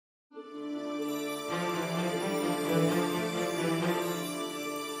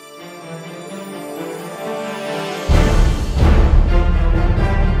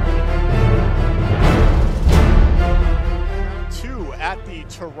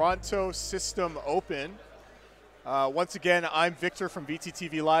Toronto System Open. Once again, I'm Victor from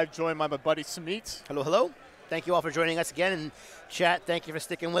VTTV Live, joined by my buddy Sumeet. Hello, hello. Thank you all for joining us again. And chat, thank you for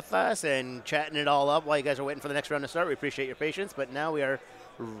sticking with us and chatting it all up while you guys are waiting for the next round to start. We appreciate your patience, but now we are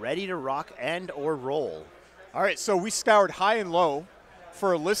ready to rock and or roll. All right, so we scoured high and low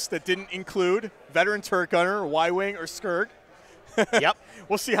for a list that didn't include Veteran Turret Gunner, Y-Wing, or Skurg. Yep.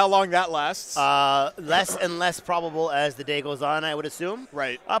 We'll see how long that lasts. Less and less probable as the day goes on, I would assume.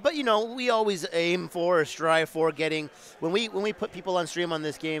 Right. But, you know, we always aim for or strive for getting, when we put people on stream on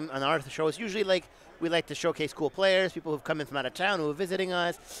this game, on our show, it's usually like we like to showcase cool players, people who've come in from out of town, who are visiting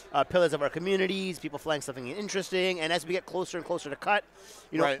us, pillars of our communities, people flying something interesting. And as we get closer and closer to cut,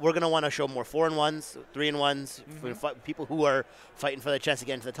 you know, we're going to want to show more 4-in-1s, 3-in-1s, people who are fighting for the chance to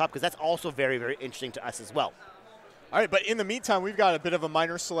get into the top, because that's also very, very interesting to us as well. All right, but in the meantime, we've got a bit of a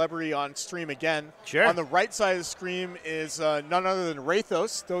minor celebrity on stream again. Sure. On the right side of the screen is none other than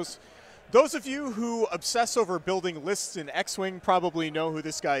Wraithos. Those of you who obsess over building lists in X-Wing probably know who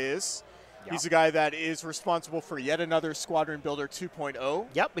this guy is. Yep. He's the guy that is responsible for Yet Another Squadron Builder 2.0.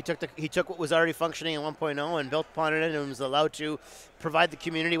 Yep, he took what was already functioning in 1.0 and built upon it and was allowed to provide the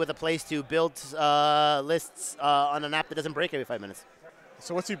community with a place to build lists on an app that doesn't break every 5 minutes.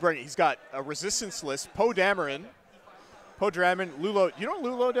 So what's he bringing? He's got a Resistance list, Poe Dameron, Lulo. You know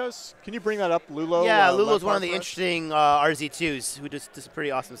what Lulo does? Can you bring that up, Lulo? Yeah, Lulo's one of the interesting RZ2s who does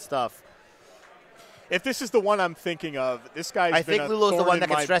pretty awesome stuff. If this is the one I'm thinking of, this guy's I think Lulo's the one that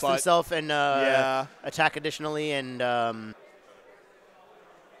can stress butt. himself and attack additionally and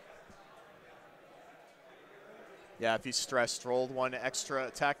yeah, if he's stressed, rolled one extra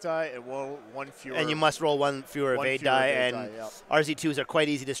attack die and one fewer. And you must roll one fewer evade die. And yep. RZ2s are quite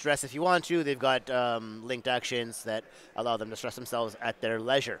easy to stress if you want to. They've got linked actions that allow them to stress themselves at their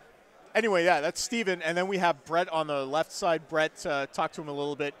leisure. Anyway, yeah, that's Steven. And then we have Brett on the left side. Brett, talk to him a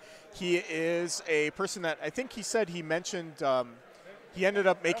little bit. He is a person that I think he said he mentioned he ended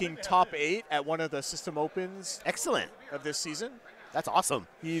up making top 8 at one of the System Opens. Excellent. Of this season. That's awesome.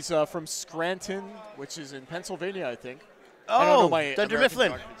 He's from Scranton, which is in Pennsylvania, I think. Oh, Thunder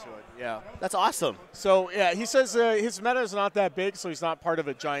Mifflin. Yeah. That's awesome. So, yeah, he says his meta is not that big, so he's not part of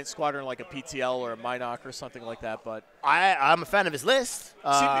a giant squadron like a PTL or a Minoc or something like that. But I'm a fan of his list.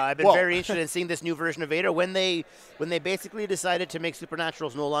 I've been very interested in seeing this new version of Vader. When they basically decided to make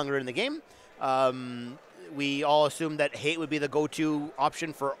Supernaturals no longer in the game, we all assumed that hate would be the go-to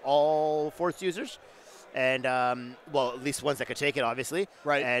option for all Force users. And, well, at least ones that could take it, obviously.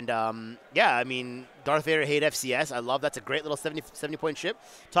 Right. And, yeah, I mean, Darth Vader hate FCS. I love that's a great little 70-point ship.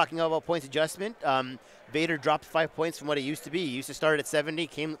 Talking about points adjustment, Vader dropped 5 points from what he used to be. He used to start at 70,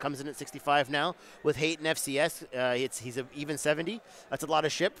 comes in at 65 now. With hate and FCS, he's an even 70. That's a lot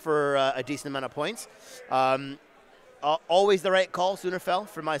of ship for a decent amount of points. Always the right call, Sooner Fell,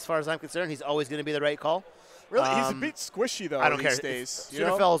 as far as I'm concerned. He's always going to be the right call. Really? He's a bit squishy, though, I don't these care. days.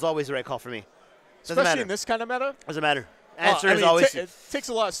 Sooner Fell is always the right call for me. Especially in this kind of meta? Doesn't matter. Answer is always. It takes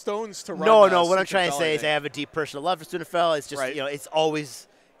a lot of stones to run. No. What I'm trying to say is I have a deep personal love for Stunafel. It's just, you know, it's always.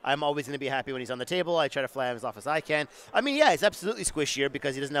 I'm always going to be happy when he's on the table. I try to fly him as often as I can. I mean, yeah, it's absolutely squishier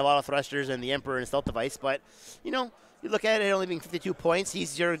because he doesn't have auto thrusters and the Emperor and stealth device. But, you know, you look at it only being 52 points.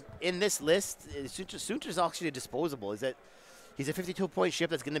 He's in this list. Sunter's actually disposable. He's a 52-point ship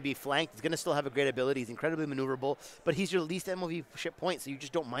that's going to be flanked. He's going to still have a great ability. He's incredibly maneuverable, but he's your least MOV ship point, so you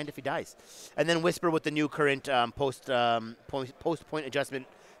just don't mind if he dies. And then Whisper with the new current post-point adjustment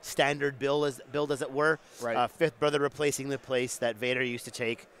standard build, as it were. Right. Fifth Brother replacing the place that Vader used to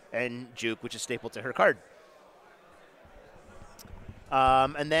take, and Juke, which is staple to her card.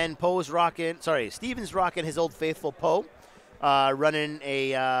 And then Steven's rocking his old faithful Poe, running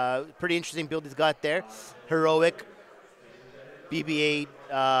a pretty interesting build he's got there. Heroic. BB-8,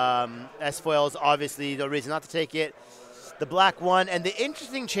 S-foils, obviously no reason not to take it. The black one, and the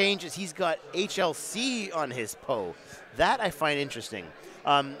interesting change is he's got HLC on his Poe. That I find interesting.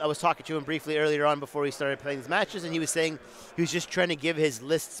 I was talking to him briefly earlier on before we started playing these matches, and he was saying he was just trying to give his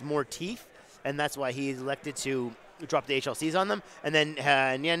lists more teeth, and that's why he elected to drop the HLCs on them. And then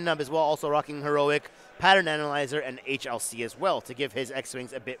Nien Nub as well, also rocking Heroic, Pattern Analyzer, and HLC as well to give his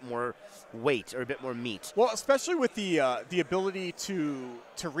X-Wings a bit more weight or a bit more meat. Well, especially with the ability to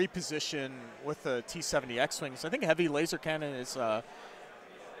reposition with the T-70 X-Wings, I think Heavy Laser Cannon is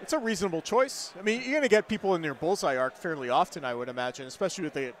it's a reasonable choice. I mean, you're going to get people in your bullseye arc fairly often, I would imagine, especially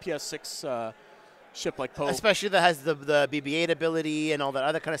with the PS6 ship like Poe. Especially that has the BB-8 ability and all that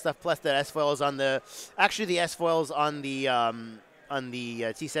other kind of stuff, plus the S-foils on the... Actually, the S-foils on the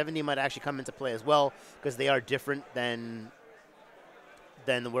T-70 might actually come into play as well, because they are different than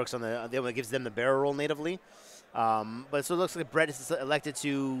the works on the... It gives them the barrel roll natively. But so it looks like Brett is elected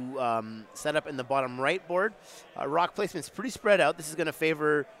to set up in the bottom right board. Rock placement's pretty spread out. This is going to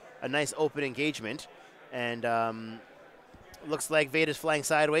favor a nice open engagement. And looks like Vader's flying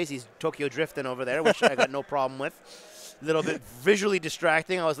sideways. He's Tokyo drifting over there, which I got no problem with. A little bit visually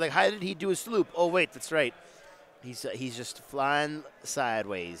distracting. I was like, how did he do a sloop? Oh, wait, that's right. He's just flying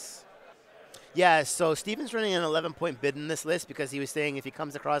sideways. Yeah, so Steven's running an 11-point bid in this list because he was saying if he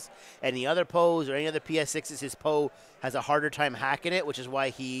comes across any other Poes or any other PS6s, his Poe has a harder time hacking it, which is why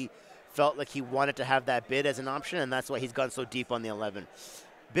he felt like he wanted to have that bid as an option, and that's why he's gone so deep on the 11.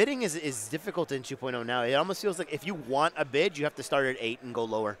 Bidding is difficult in 2.0 now. It almost feels like if you want a bid, you have to start at 8 and go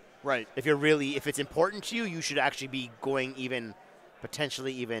lower. Right. If it's important to you, you should actually be going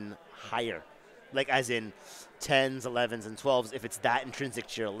potentially even higher. Like as in 10s, 11s, and 12s if it's that intrinsic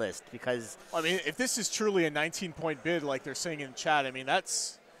to your list. Because I mean, if this is truly a 19-point bid like they're saying in chat, I mean,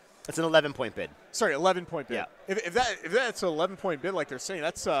 that's an 11-point bid. Sorry, 11-point bid. Yeah. If that's an 11-point bid like they're saying,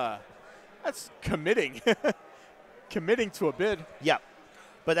 that's committing. Committing to a bid. Yeah.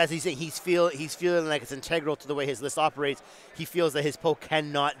 But as he's saying, he's feeling like it's integral to the way his list operates. He feels that his Poe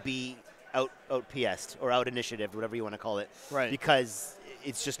cannot be out PS'd or out initiative, whatever you want to call it. Right. Because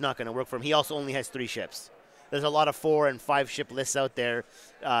it's just not going to work for him. He also only has 3 ships. There's a lot of 4 and 5 ship lists out there.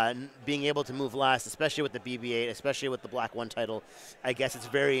 Being able to move last, especially with the BB-8, especially with the Black 1 title, I guess it's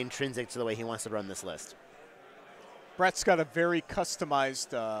very intrinsic to the way he wants to run this list. Brett's got a very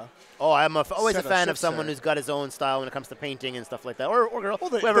customized. I'm always a fan of someone there. who's got his own style when it comes to painting and stuff like that, or girl, well,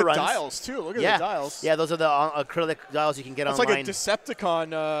 whoever the runs. dials too. Look at the dials. Yeah, those are the acrylic dials you can get That's online. It's like a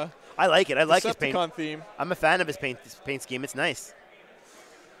Decepticon. I like it. I like his paint theme. I'm a fan of his paint scheme. It's nice.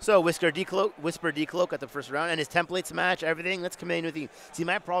 So Whisper Decloak at the first round, and his templates match everything. Let's come in with you. See,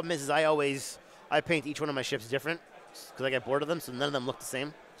 my problem is I paint each one of my ships different because I get bored of them, so none of them look the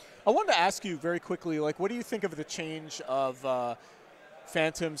same. I wanted to ask you very quickly, like, what do you think of the change of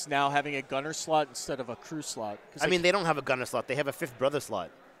Phantoms now having a gunner slot instead of a crew slot? I mean, they don't have a gunner slot. They have a 5th brother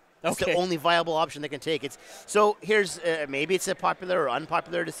slot. It's Okay. the only viable option they can take. So here's maybe it's a popular or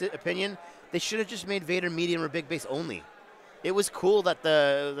unpopular opinion. They should have just made Vader medium or big base only. It was cool that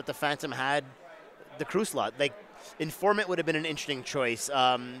the Phantom had the crew slot. Like, Informant would have been an interesting choice.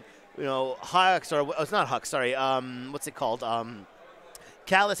 Hux, or it's not Hux, sorry. What's it called?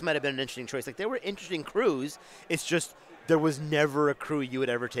 Callus might have been an interesting choice. Like, there were interesting crews. It's just there was never a crew you would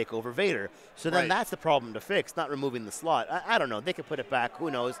ever take over Vader. So then that's the problem to fix, not removing the slot. I don't know. They could put it back.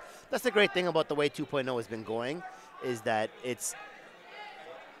 Who knows? That's the great thing about the way 2.0 has been going, is that it's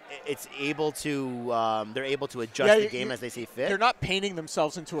able to they're able to adjust the game as they see fit. They're not painting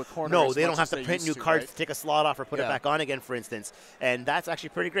themselves into a corner. No, they don't have to print new cards to take a slot off or put it back on again, for instance. And that's actually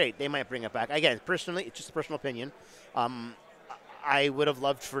pretty great. They might bring it back. Again, personally, it's just a personal opinion. I would have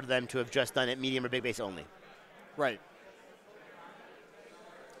loved for them to have just done it medium or big base only. Right.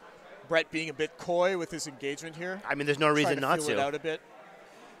 Brett being a bit coy with his engagement here. I mean, there's no reason not to. Feel it out a bit.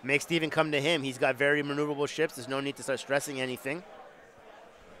 Make Steven come to him. He's got very maneuverable ships. There's no need to start stressing anything.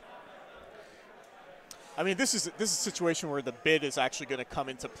 I mean, this is a situation where the bid is actually going to come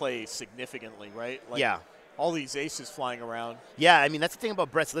into play significantly, right? Like, yeah. All these aces flying around. Yeah, I mean, that's the thing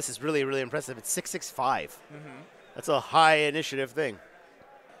about Brett's list is really, really impressive. It's 665. That's a high initiative thing.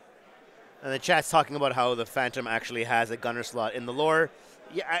 And the chat's talking about how the Phantom actually has a gunner slot in the lore.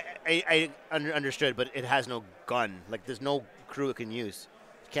 Yeah, I understood, but it has no gun. Like, there's no crew it can use.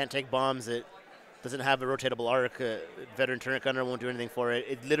 It can't take bombs. It doesn't have a rotatable arc. Veteran turret gunner won't do anything for it.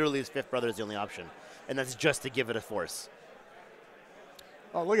 It literally is 5th brother is the only option. And that's just to give it a force.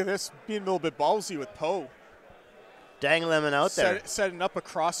 Oh, look at this. Being a little bit ballsy with Poe. Dangling him out there. Setting up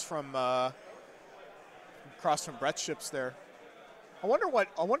across from Brett's ships there. I wonder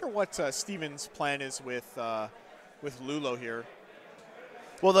what Steven's plan is with Lulo here.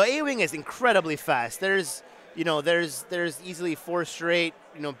 Well, the A-wing is incredibly fast. There's easily 4 straight,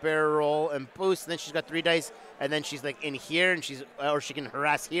 barrel roll and boost, and then she's got 3 dice, and then she's like in here, and she can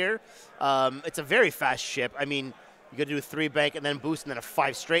harass here. It's a very fast ship. I mean, you got to do a 3 bank and then boost, and then a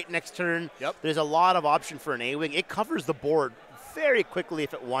 5 straight next turn. Yep. There's a lot of option for an A-wing. It covers the board very quickly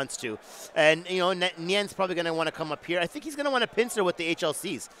if it wants to. And, Nien's probably going to want to come up here. I think he's going to want to pincer with the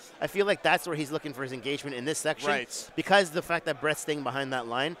HLCs. I feel like that's where he's looking for his engagement in this section. Right. Because the fact that Brett's staying behind that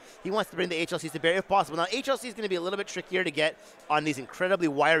line, he wants to bring the HLCs to bear if possible. Now, HLC is going to be a little bit trickier to get on these incredibly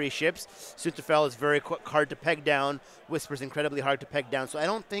wiry ships. Sunterfell is very hard to peg down. Whisper's incredibly hard to peg down. So I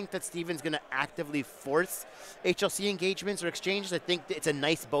don't think that Steven's going to actively force HLC engagements or exchanges. I think it's a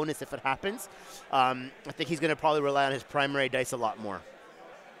nice bonus if it happens. I think he's going to probably rely on his primary dice a lot more.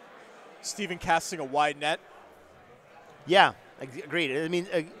 Steven casting a wide net. Yeah, Agreed. I mean,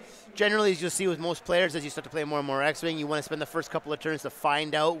 generally, as you'll see with most players, as you start to play more and more X-Wing, you want to spend the first couple of turns to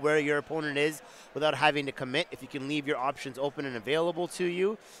find out where your opponent is without having to commit. If you can leave your options open and available to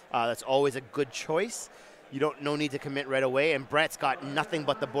you, that's always a good choice. You don't no need to commit right away, and Brett's got nothing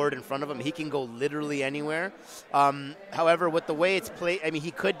but the board in front of him. He can go literally anywhere. However, with the way it's played, I mean, he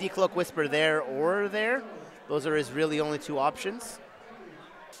could Decloak Whisper there or there. Those are his really only two options.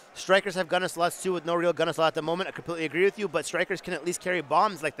 Strikers have gunner slots too with no real gunner slot at the moment. I completely agree with you, but strikers can at least carry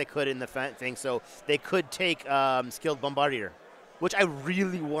bombs like they could in the thing, so they could take skilled bombardier, which I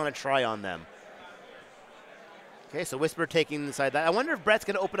really want to try on them. Okay, so Whisper taking inside that. I wonder if Brett's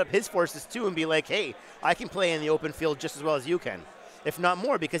going to open up his forces too and be like, hey, I can play in the open field just as well as you can, if not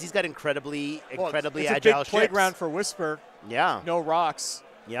more, because he's got incredibly it's agile a big ships. Playground for Whisper. Yeah. No rocks.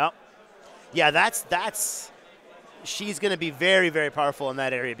 Yep. Yeah, that's. She's going to be very, very powerful in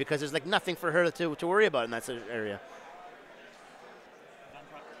that area because there's like nothing for her to worry about in that area.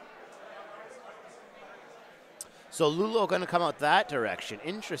 So Lulo going to come out that direction.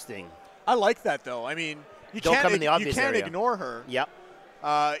 Interesting. I like that though. I mean, you Don't can't, come in the obvious you can't area. ignore her. Yep.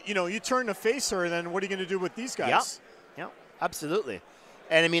 You know, you turn to face her, and then what are you going to do with these guys? Yep. Yep. Absolutely.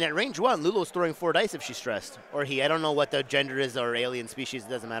 And I mean, at range 1, Lulu's throwing 4 dice if she's stressed, or he. I don't know what the gender is or alien species. It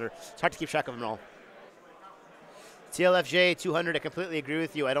doesn't matter. It's hard to keep track of them all. TLFJ 200, I completely agree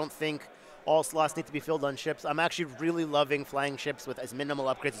with you. I don't think all slots need to be filled on ships. I'm actually really loving flying ships with as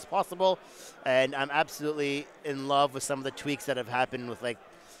minimal upgrades as possible, and I'm absolutely in love with some of the tweaks that have happened with like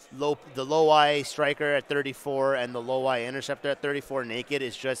the low eye striker at 34 and the low eye interceptor at 34 naked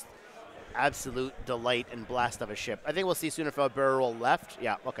is just absolute delight and blast of a ship. I think we'll see Sunefeldt barrel roll left.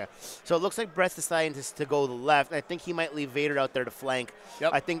 Yeah, okay. So it looks like Brett's deciding to go the left. I think he might leave Vader out there to flank.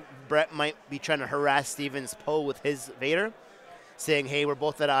 Yep. I think Brett might be trying to harass Stevens Poe with his Vader, saying, hey, we're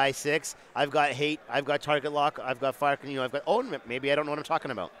both at I-6. I've got hate. I've got target lock. I've got fire. You know, I've got, oh, maybe I don't know what I'm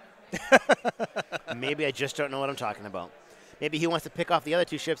talking about. Maybe I just don't know what I'm talking about. Maybe he wants to pick off the other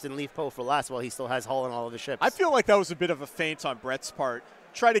 2 ships and leave Poe for last while he still has Hull on all of his ships. I feel like that was a bit of a feint on Brett's part.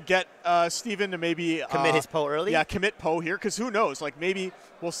 Try to get Steven to maybe commit his Poe early? Yeah, commit Poe here, because who knows? Like, maybe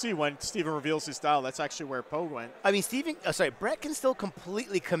we'll see when Steven reveals his dial. That's actually where Poe went. I mean, Brett can still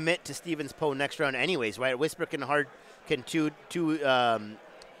completely commit to Steven's Poe next round anyways, right? Whisper can two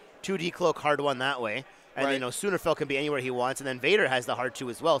decloak hard 1 that way. And right. you know, Sunefeldt can be anywhere he wants, and then Vader has the hard 2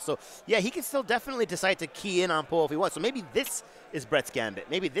 as well. So, yeah, he can still definitely decide to key in on Poe if he wants. So maybe this is Brett's gambit.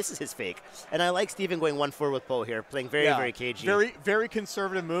 Maybe this is his fake. And I like Steven going 1-4 with Poe here, playing very, very cagey. Very, very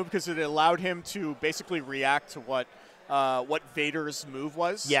conservative move because it allowed him to basically react to what Vader's move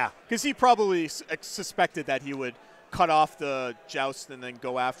was. Yeah. Because he probably suspected that he would cut off the joust and then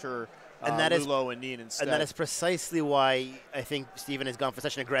go after Lulo and Neen instead. And that is precisely why I think Steven has gone for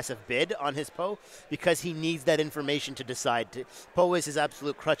such an aggressive bid on his Poe, because he needs that information to decide. Poe is his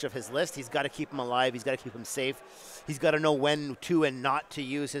absolute crutch of his list. He's got to keep him alive. He's got to keep him safe. He's got to know when to and not to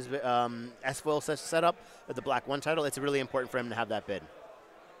use his S-foil setup with the Black 1 title. It's really important for him to have that bid.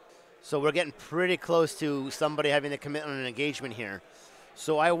 So we're getting pretty close to somebody having to commit on an engagement here.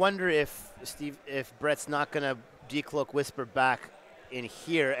 So I wonder if Brett's not going to decloak Whisper back in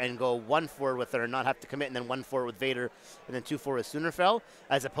here and go 1-4 with her and not have to commit, and then 1-4 with Vader and then 2-4 with Sunefeldt,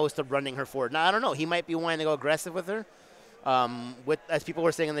 as opposed to running her forward. Now, I don't know. He might be wanting to go aggressive with her. As people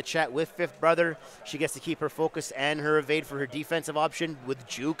were saying in the chat, with Fifth Brother, she gets to keep her focus and her evade for her defensive option. With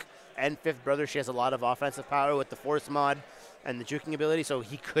Juke and Fifth Brother, she has a lot of offensive power with the Force mod and the juking ability, so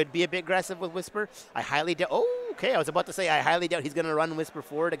he could be a bit aggressive with Whisper. I highly doubt. Oh, okay. I was about to say I highly doubt he's going to run Whisper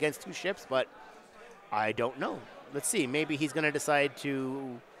forward against 2 ships, but I don't know. Let's see. Maybe he's going to decide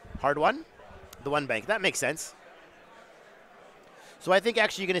to hard 1, the 1 bank. That makes sense. So I think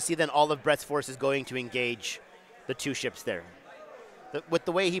actually you're going to see then all of Brett's forces going to engage the 2 ships there. With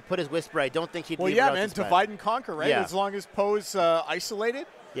the way he put his Whisper, I don't think he'd leave it out man, this bad. divide and conquer, right? Yeah. As long as Poe's isolated,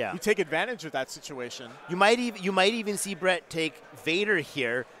 you take advantage of that situation. You might even see Brett take Vader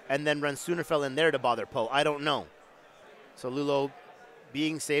here and then run Sunefeldt in there to bother Poe. I don't know. So Lulo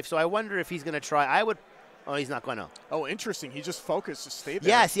being safe. So I wonder if he's going to try. Oh, he's not going to. Oh, interesting. He just focused to stay there.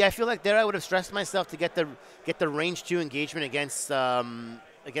 Yeah, see, I feel like there I would have stressed myself to get the range 2 engagement against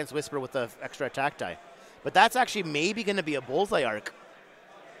Whisper with the extra attack die. But that's actually maybe going to be a bullseye arc.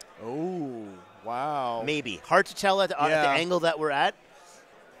 Oh, wow. Maybe. Hard to tell at the angle that we're at.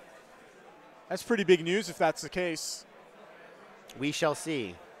 That's pretty big news if that's the case. We shall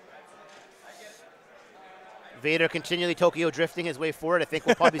see. Vader continually Tokyo drifting his way forward. I think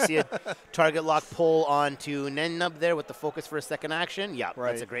we'll probably see a target lock pull onto Nen there with the focus for a second action. Yeah, right.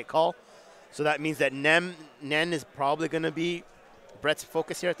 That's a great call. So that means that Nen is probably going to be Brett's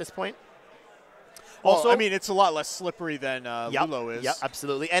focus here at this point. Also, I mean, it's a lot less slippery than Lulo is. Yeah,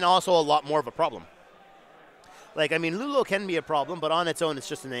 absolutely. And also a lot more of a problem. Like, I mean, Lulo can be a problem, but on its own, it's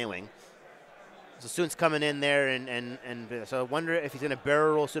just an A-wing. So Soon's coming in there, and so I wonder if he's going to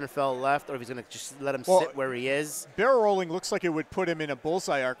barrel roll Soonerfell left, or if he's going to just let him sit where he is. Barrel rolling looks like it would put him in a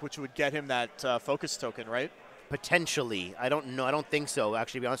bullseye arc, which would get him that focus token, right? Potentially. I don't know. I don't think so,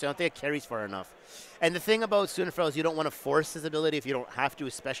 actually, to be honest. I don't think it carries far enough. And the thing about Soonerfell is you don't want to force his ability if you don't have to,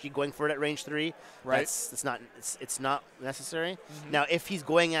 especially going for it at range 3. Right. It's not necessary. Mm-hmm. Now, if he's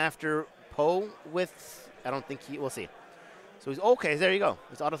going after Poe with, I don't think we'll see. So he's, okay, there you go.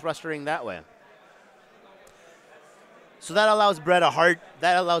 He's auto-thrustering that way. So that allows Brett a hard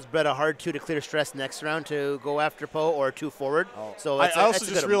 2 to clear stress next round to go after Poe or 2 forward. Oh. So I also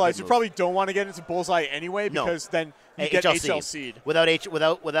just realized you probably don't want to get into bullseye anyway because then you get HLC'd.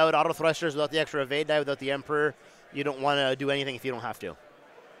 Without auto thrusters, without the extra evade die, without the Emperor, you don't want to do anything if you don't have to.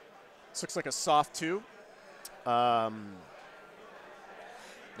 This looks like a soft 2. No.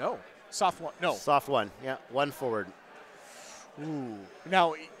 Soft 1. No. Soft 1. Yeah, 1 forward. Ooh.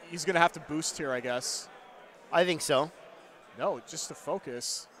 Now he's going to have to boost here, I guess. I think so. No, just to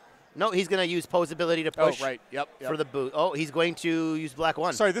focus. No, he's going to use Poe's ability to push. Oh, right. Yep. For the boost. Oh, he's going to use Black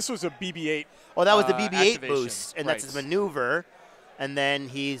 1. Sorry, this was a BB-8. Oh, that was the BB-8 activation. boost, and that's his maneuver, and then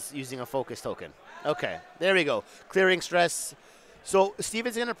he's using a focus token. Okay, there we go. Clearing stress. So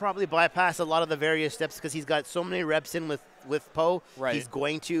Steven's going to probably bypass a lot of the various steps because he's got so many reps in with Poe. Right. He's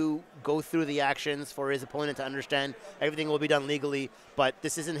going to go through the actions for his opponent to understand everything will be done legally, but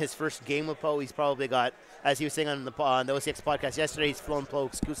this isn't his first game with Poe. He's probably got, as he was saying on the OCX podcast yesterday, he's flown Poe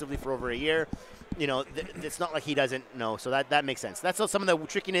exclusively for over a year. You know, it's not like he doesn't know, so that makes sense. That's some of the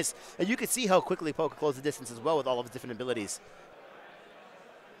trickiness, and you can see how quickly Poe can close the distance as well with all of his different abilities.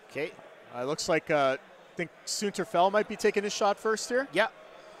 Okay. It looks like I think Soonerfell might be taking his shot first here. Yeah,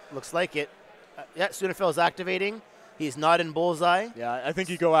 looks like it. Yeah, Soonerfell is activating. He's not in bullseye. Yeah, I think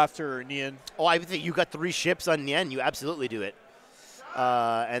you go after Nian. Oh, I think you got 3 ships on Nian. You absolutely do it.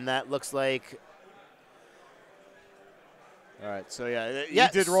 And that looks like... All right, so he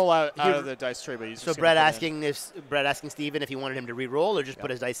did roll out of the dice tray, but he's so Brett asking Steven if he wanted him to re-roll or just put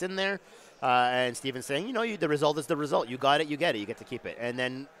his dice in there, and Steven's saying, you know, the result is the result. You got it, you get it, you get to keep it, and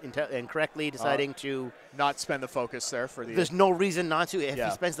then correctly deciding to not spend the focus there for the. There's no reason not to. If he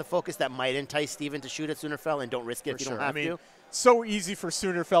spends the focus, that might entice Steven to shoot at Soonerfell, and don't risk it if you don't have to. So easy for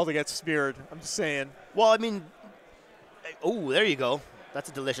Soonerfell to get speared. I'm just saying. Well, I mean, oh, there you go. That's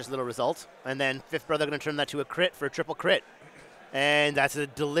a delicious little result, and then Fifth Brother going to turn that to a crit for a triple crit. And that's a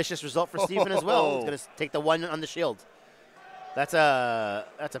delicious result for Steven as well. He's going to take the 1 on the shield. That's a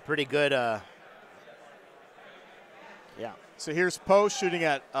pretty good. Yeah. So here's Poe shooting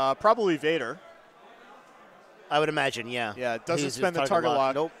at probably Vader. I would imagine, yeah. Yeah, it doesn't spend the target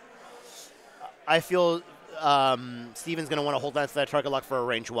lock. Nope. I feel Steven's going to want to hold on to that target lock for a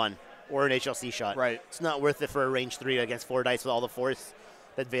range 1 or an HLC shot. Right. It's not worth it for a range 3 against 4 dice with all the force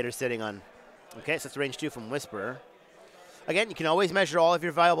that Vader's sitting on. Okay, so it's range 2 from Whisperer. Again, you can always measure all of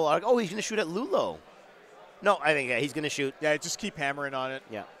your viable arc. Oh, he's going to shoot at Lulo. No, I think he's going to shoot. Yeah, just keep hammering on it.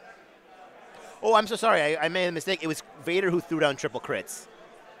 Yeah. Oh, I'm so sorry. I made a mistake. It was Vader who threw down triple crits.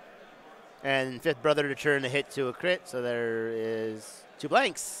 And Fifth Brother to turn the hit to a crit. So there is 2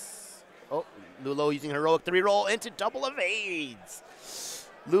 blanks. Oh, Lulo using heroic to reroll into double evades.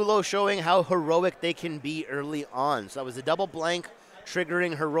 Lulo showing how heroic they can be early on. So that was a double blank,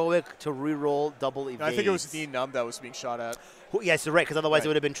 triggering heroic to reroll double evades. No, I think it was the Numb that was being shot at. Yes, right, because otherwise it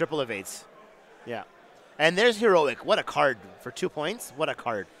would have been triple evades. Yeah. And there's heroic. What a card for 2 points. What a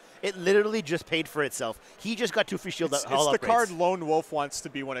card. It literally just paid for itself. He just got 2 free shield It's upgrades. The card Lone Wolf wants to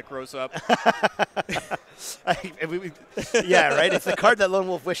be when it grows up. Yeah, right? It's the card that Lone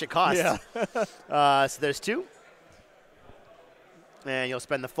Wolf wish it cost. Yeah. So there's 2. And you'll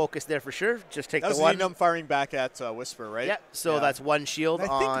spend the focus there for sure. Just take that the 1. That was firing back at Whisper, right? Yep. So that's 1 shield on.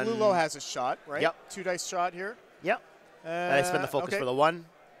 I think Lulo has a shot, right? Yep. 2 dice shot here. Yep. And I spend the focus for the 1.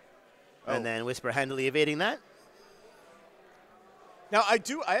 And then Whisper handily evading that. Now, I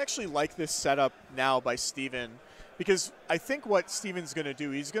actually like this setup now by Steven because I think what Steven's going to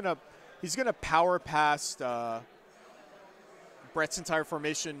do, he's going to power past Brett's entire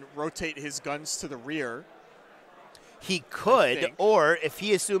formation, rotate his guns to the rear. He could, or if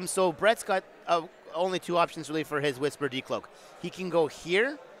he assumes so, Brett's got only 2 options really for his Whisper decloak. He can go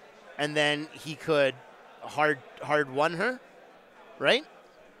here, and then he could hard 1 her, right?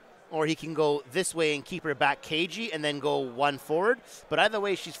 Or he can go this way and keep her back cagey and then go 1 forward. But either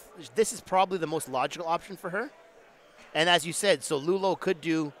way, this is probably the most logical option for her. And as you said, so Lulo could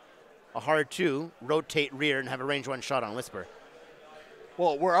do a hard 2, rotate rear, and have a range 1 shot on Whisper.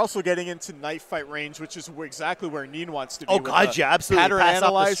 Well, we're also getting into knife fight range, which is exactly where Neen wants to be. Oh, God, yeah, absolutely. Pattern Pass off the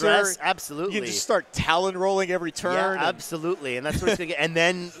analyzer. stress. Absolutely. You can just start talon rolling every turn. Yeah, absolutely. And that's what it's going to get. And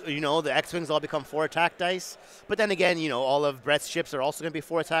then, the X-Wings all become 4 attack dice. But then again, all of Brett's ships are also going to be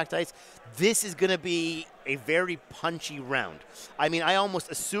 4 attack dice. This is going to be a very punchy round. I mean, I almost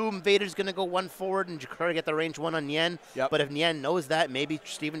assume Vader's going to go 1 forward and Jakar get the range 1 on Nien. Yep. But if Nien knows that, maybe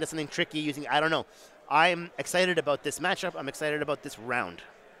Steven does something tricky using, I don't know. I'm excited about this matchup. I'm excited about this round.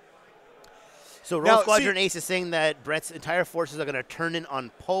 So Rogue Squadron Ace is saying that Brett's entire forces are going to turn in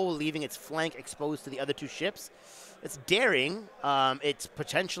on Poe, leaving its flank exposed to the other 2 ships. It's daring. It's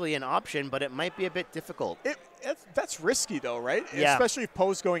potentially an option, but it might be a bit difficult. That's risky, though, right? Yeah. Especially if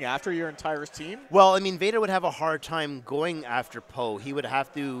Poe's going after your entire team. Well, I mean, Vader would have a hard time going after Poe. He would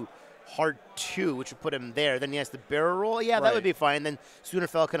have to hard 2, which would put him there. Then he has the barrel roll. Yeah, that would be fine. Then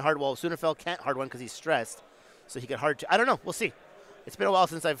Soonerfell can hard. Well, Soonerfell can't hard 1 because he's stressed, so he could hard 2. I don't know. We'll see. It's been a while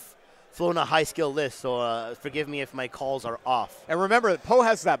since I've flown a high skill list, so forgive me if my calls are off. And remember, Poe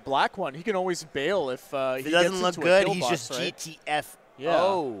has that black one. He can always bail if he doesn't look good. He's boss, just right? GTF. Yeah.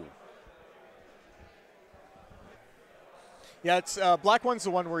 Oh. Yeah, it's black one's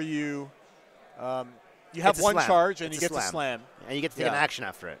the one where you have one slam. charge and it's you get to slam. And you get to take an action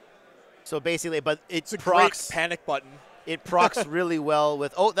after it. So basically, but it's a procs, great panic button. It procs really well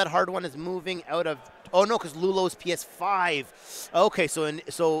with, that hard one is moving out of, no, because Lulo's PS5. Okay,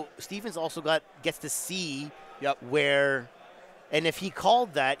 so Stevens also gets to see where, and if he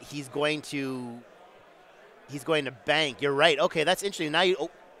called that, he's going to bank. You're right. Okay, that's interesting. Now you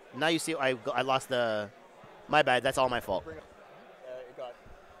see, I lost the, my bad. That's all my fault.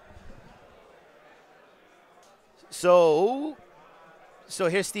 So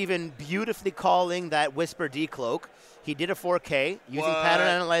here's Steven beautifully calling that Whisper decloak. He did a 4K using Pattern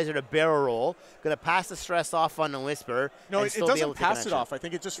Analyzer to barrel roll. Going to pass the stress off on the Whisper. No, it doesn't pass it off. I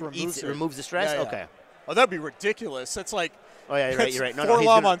think it just removes it. Removes the stress? Yeah. Okay. Oh, that'd be ridiculous. That's like you're right. No,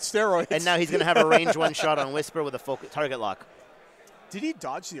 Forlom on steroids. And now he's going to have a range 1 shot on Whisper with a target lock. Did he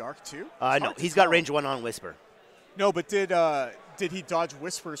dodge the arc too? No, he's got range 1 on Whisper. No, but did he dodge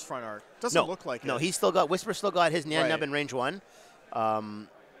Whisper's front arc? Doesn't look like it. No, Whisper still got his Nyan Nub in range 1.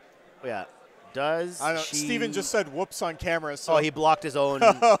 Yeah. Steven just said whoops on camera. So. He blocked his own.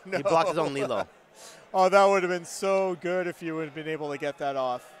 He blocked his own Lilo. Oh, that would have been so good if you would have been able to get that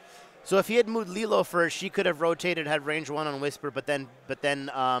off. So if he had moved Lilo first, she could have rotated, had range 1 on Whisper, but then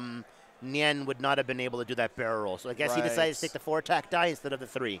Nien would not have been able to do that barrel roll. So I guess he decided to take the 4 attack die instead of the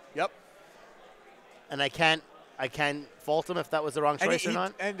 3. Yep. And I can't fault him if that was the wrong choice or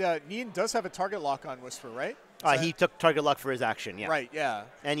not. And Nien does have a target lock on Whisper, right? He took target lock for his action, yeah. Right, yeah.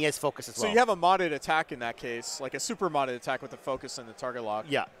 And he has focus as well. So you have a modded attack in that case, like a super modded attack with the focus and the target lock.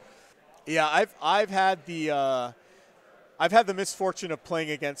 Yeah. Yeah, I've had the misfortune of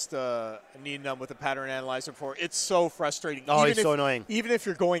playing against Nien Num with a pattern analyzer before. It's so frustrating. It's so annoying. Even if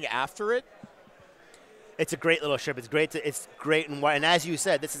you're going after it. It's a great little ship. It's great and as you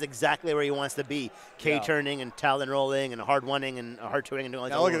said, this is exactly where he wants to be. K-turning and talon rolling and hard one-ing and hard two-ing and doing all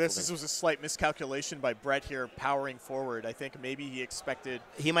that. Now look at this. This was a slight miscalculation by Brett here, powering forward. I think maybe he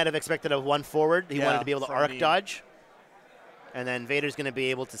might have expected a 1 forward. He wanted to be able to arc dodge. And then Vader's going to be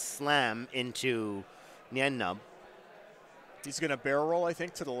able to slam into Nien Nub. He's going to barrel roll, I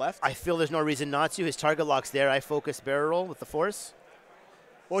think, to the left. I feel there's no reason not to. His target lock's there. I focus barrel roll with the Force.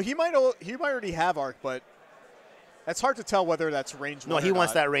 Well, he might already have arc, but it's hard to tell whether that's range 1 No, he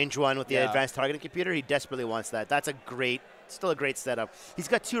wants that range 1 with the Yeah. advanced targeting computer. He desperately wants that. That's still a great setup. He's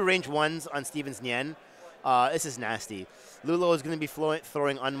got 2 range 1s on Steven's Nien. This is nasty. Lulo is going to be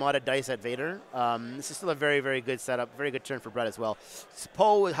throwing unmodded dice at Vader. This is still a very, very good setup. Very good turn for Brett as well.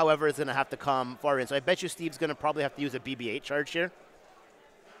 Poe, however, is going to have to come far in. So I bet you Steve's going to probably have to use a BB-8 charge here.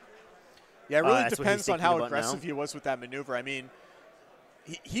 Yeah, it really depends on how aggressive he was with that maneuver. I mean,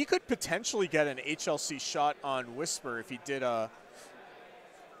 he could potentially get an HLC shot on Whisper if he did a...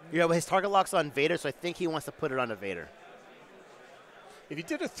 Yeah, well, his target lock's on Vader, so I think he wants to put it on a Vader. If he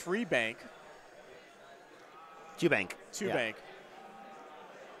did a 3-bank... 2-bank. 2-bank.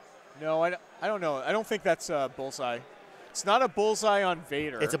 No, I don't know. I don't think that's a bullseye. It's not a bullseye on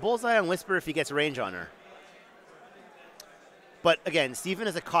Vader. It's a bullseye on Whisper if he gets range on her. But again, Steven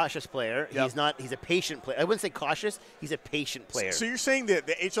is a cautious player. Yep. He's a patient player. I wouldn't say cautious. He's a patient player. So you're saying that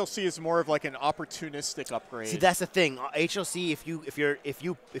the HLC is more of like an opportunistic upgrade. See, that's the thing. HLC, if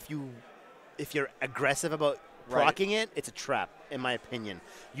you're aggressive about Procking it, it's a trap, in my opinion.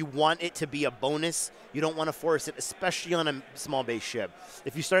 You want it to be a bonus. You don't want to force it, especially on a small base ship.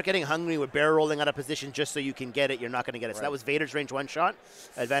 If you start getting hungry with barrel rolling out of position just so you can get it, you're not going to get it. So that was Vader's range 1 shot.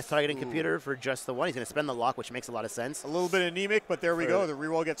 Advanced targeting computer for just the 1. He's going to spend the lock, which makes a lot of sense. A little bit anemic, but there we go. The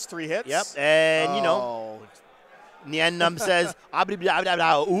reroll gets 3 hits. Yep, and you know, Nyan Num says,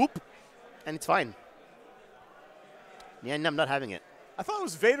 oop, and it's fine. Nyan Num not having it. I thought it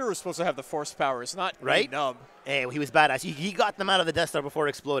was Vader who was supposed to have the force powers, not Nub. Hey, he was badass. He got them out of the Death Star before it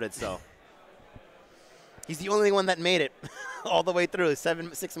exploded, so. He's the only one that made it all the way through.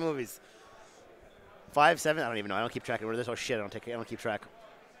 6 movies. 5, 7, I don't even know. I don't keep track of this. Oh, shit, I don't keep track.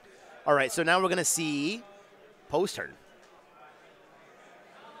 All right, so now we're going to see Poe's turn.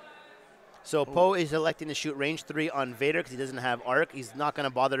 So Poe is electing to shoot range 3 on Vader because he doesn't have arc. He's not going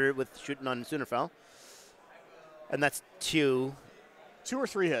to bother with shooting on Soonerfell. And that's 2. 2 or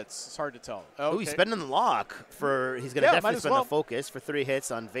 3 hits. It's hard to tell. Oh, he's spending the lock for. He's going to definitely spend the focus for 3 hits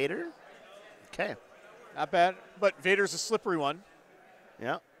on Vader. Okay. Not bad. But Vader's a slippery one.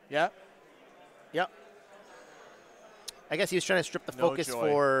 Yeah. Yeah. Yep. I guess he was trying to strip the focus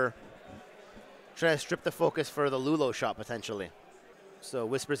for. Trying to strip the focus for the Lulo shot potentially. So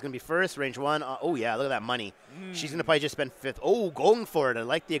Whisper's going to be first, range 1. Oh, yeah, look at that money. She's going to probably just spend 5th. Oh, going for it. I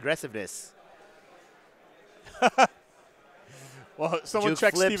like the aggressiveness. Well, someone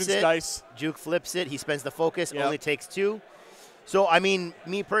check Steven's dice. Juke flips it. He spends the focus. Only takes 2. So, I mean,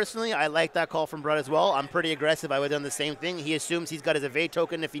 me personally, I like that call from Brett as well. I'm pretty aggressive. I would have done the same thing. He assumes he's got his evade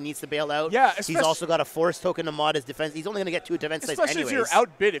token if he needs to bail out. Yeah, he's also got a force token to mod his defense. He's only going to get 2 defense dice anyways. Especially if you're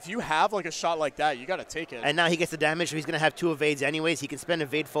outbid. If you have like a shot like that, you got to take it. And now he gets the damage, so he's going to have 2 evades anyways. He can spend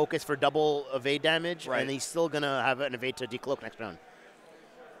evade focus for double evade damage, and he's still going to have an evade to decloak next round.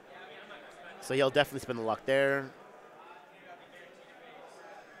 So he'll definitely spend the lock there.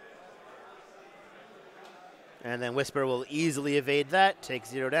 And then Whisper will easily evade that, take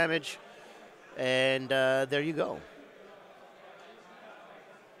 0 damage, and there you go.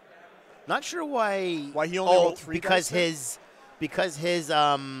 Not sure why he only rolled 3 because his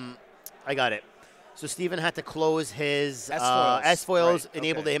I got it. So Steven had to close his S-foils,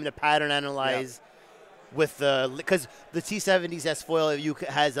 enabled him to pattern analyze with because the T-70's S-foil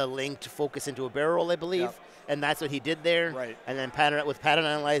has a linked focus into a barrel roll, I believe. Yep. And that's what he did there. Right. And then pattern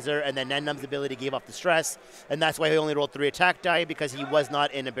analyzer, and then Nandum's ability gave off the stress, and that's why he only rolled 3 attack die because he was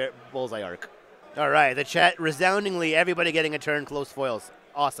not in a bullseye arc. All right, the chat resoundingly, everybody getting a turn, close foils.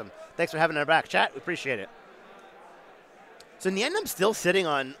 Awesome. Thanks for having our back, chat. We appreciate it. So Nandum's still sitting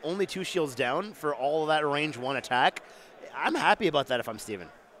on only 2 shields down for all of that range 1 attack. I'm happy about that if I'm Steven.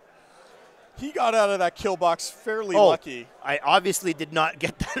 He got out of that kill box fairly lucky. I obviously did not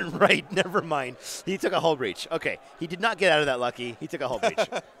get that right. Never mind. He took a hull breach. Okay. He did not get out of that lucky. He took a hull breach.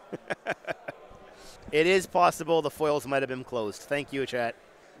 It is possible the foils might have been closed. Thank you, chat.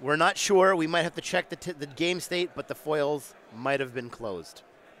 We're not sure. We might have to check the game state, but the foils might have been closed.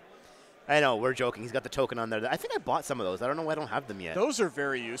 I know. We're joking. He's got the token on there. I think I bought some of those. I don't know why I don't have them yet. Those are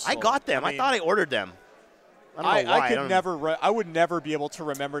very useful. I got them. I thought I ordered them. I would never be able to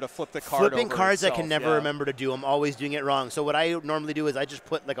remember to flip the card. Flipping cards, I can never remember to do. I'm always doing it wrong. So what I normally do is I just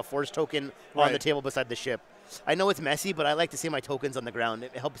put like a force token on the table beside the ship. I know it's messy, but I like to see my tokens on the ground.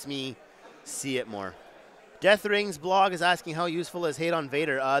 It helps me see it more. Death Rings blog is asking how useful is hate on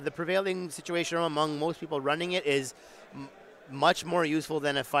Vader. The prevailing situation among most people running it is much more useful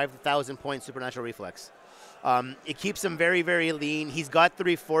than a 5,000 point supernatural reflex. It keeps him very, very lean. He's got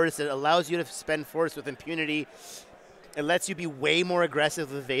 3 force. It allows you to spend force with impunity. It lets you be way more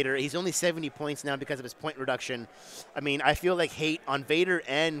aggressive with Vader. He's only 70 points now because of his point reduction. I mean, I feel like hate on Vader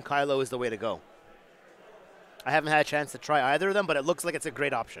and Kylo is the way to go. I haven't had a chance to try either of them, but it looks like it's a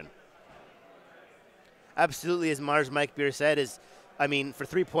great option. Absolutely, as Mars Mike Beer said, I mean, for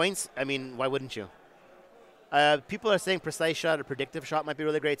 3 points, I mean, why wouldn't you? People are saying precise shot or predictive shot might be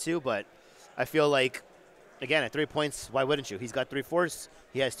really great too, but I feel like, again, at 3 points, why wouldn't you? He's got 3 force.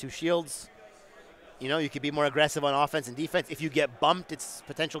 He has 2 shields. You know, you could be more aggressive on offense and defense. If you get bumped, it's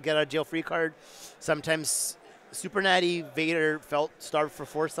potential get-out-of-jail-free card. Sometimes Super Natty Vader felt starved for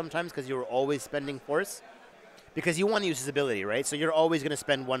force sometimes because you were always spending force. Because you want to use his ability, right? So you're always going to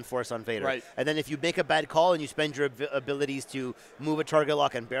spend 1 force on Vader. Right. And then if you make a bad call and you spend your abilities to move a target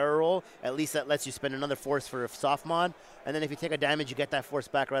lock and barrel roll, at least that lets you spend another force for a soft mod. And then if you take a damage, you get that force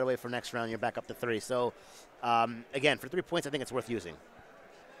back right away for next round. You're back up to 3. So, again, for 3 points, I think it's worth using.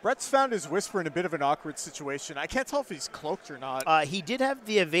 Brett's found his Whisper in a bit of an awkward situation. I can't tell if he's cloaked or not. He did have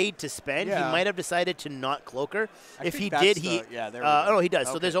the evade to spend. Yeah. He might have decided to not cloak her. If he did, he... Yeah, there we go. Oh, he does.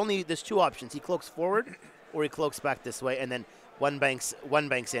 Okay. So there's 2 options. He cloaks forward or he cloaks back this way, and then one banks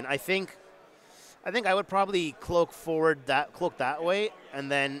in. I think I think I would probably cloak that way,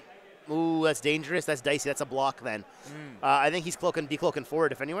 and then, ooh, that's dangerous. That's dicey. That's a block then. I think he's decloaking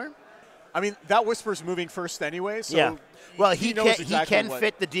forward, if anywhere. I mean, that Whisper's moving first anyway, so yeah. Well, he knows exactly he can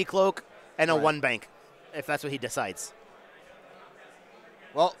fit the decloak and a Right. one bank, if that's what he decides.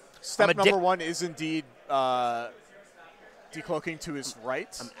 Well, step number one is indeed decloaking to his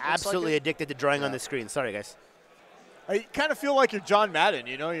right. I'm absolutely like addicted to drawing on the screen. Sorry, guys. I kind of feel like you're John Madden,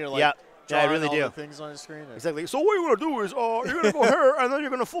 you know? You're like Yeah, I drawing really all do. the things on the screen. Exactly. So what you're going to do is you're going to go here, and then you're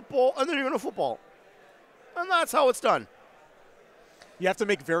going to football, and then you're going to football. And that's how it's done. You have to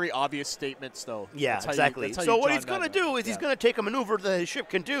make very obvious statements, though. Yeah, That's how exactly. that's how So you what John he's going to Madden. do is he's going to take a maneuver that his ship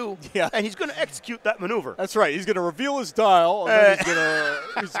can do, Yeah. and he's going to execute that maneuver. That's right. He's going to reveal his dial, and then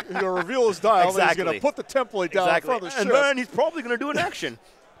he's going to reveal his dial, and then he's going to put the template down in front of the And ship. then he's probably going to do an action.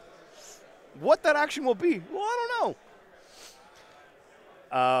 What that action will be, well, I don't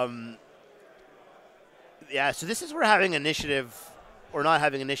know. Yeah, so this is where having initiative or not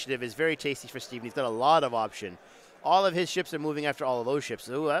having initiative is very tasty for Steven. He's got a lot of option. All of his ships are moving after all of those ships.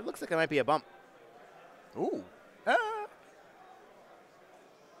 Ooh, that looks like it might be a bump. Ooh.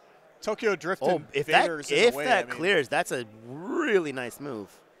 Tokyo Drift Oh, and if Vader's that, in if the way, that I mean, clears, that's a really nice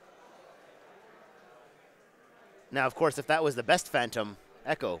move. Now, of course, if that was the best Phantom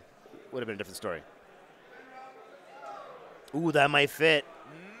Echo, would have been a different story. Ooh, that might fit.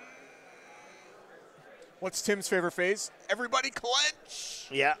 What's Tim's favorite phase? Everybody clench.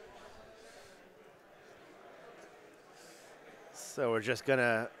 Yeah. So we're just going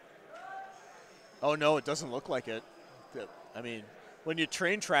to... Oh, no, it doesn't look like it. I mean, when you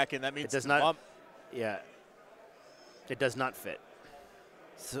train tracking, that means It does it's not. bump. Yeah. It does not fit.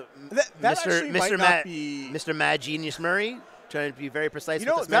 So, That actually might not be... Mr. Mad Genius Murray, trying to be very precise You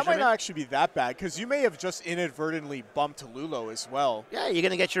with know, this that might measurement. not actually be that bad, because you may have just inadvertently bumped Lulo as well. Yeah, you're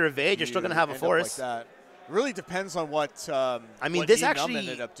going to get your evade. You're still going to have a end up force. Like that. It really depends on what I mean, what this Enum actually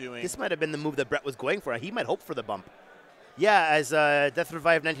ended up doing. This might have been the move that Brett was going for. He might hope for the bump. Yeah, as Death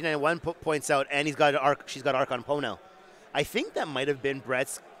Revive 1991 points out, and she's got arc on Poe now. I think that might have been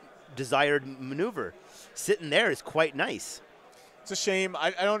Brett's desired maneuver. Sitting there is quite nice. It's a shame.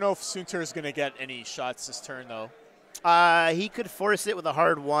 I don't know if Sunter is going to get any shots this turn, though. He could force it with a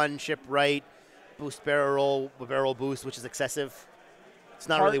hard one, ship right, boost barrel boost, which is excessive. It's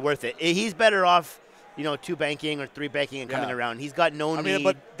not really worth it. He's better off, 2 banking or 3 banking and coming around. He's got no need. I mean,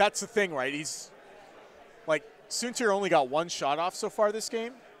 but that's the thing, right? He's like Sunter only got 1 shot off so far this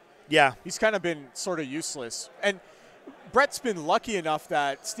game. Yeah. He's kind of been sort of useless. And Brett's been lucky enough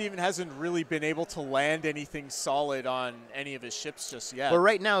that Steven hasn't really been able to land anything solid on any of his ships just yet. But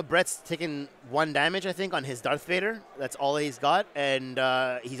right now, Brett's taken 1 damage, I think, on his Darth Vader. That's all he's got, and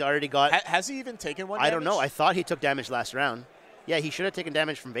he's already got... Has he even taken 1 damage? I don't know. I thought he took damage last round. Yeah, he should have taken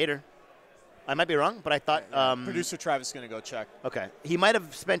damage from Vader. I might be wrong, but I thought... Producer Travis is going to go check. Okay. He might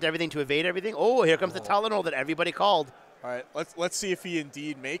have spent everything to evade everything. Oh, here comes the Tylenol that everybody called. All right, let's see if he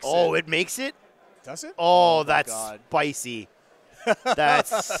indeed makes it. Oh, it makes it? Does it? Oh, that's God. spicy.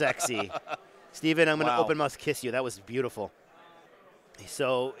 That's sexy. Steven, I'm going to open mouth kiss you. That was beautiful.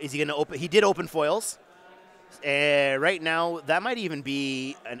 So is he going to open? He did open foils. Right now, that might even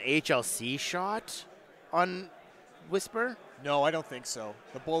be an HLC shot on Whisper. No, I don't think so.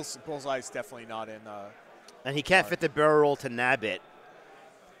 The bullseye is definitely not in. And he can't fit the barrel roll to nab it.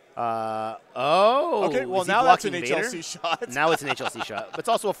 Okay, well, now that's an HLC shot. Now it's an HLC shot. But it's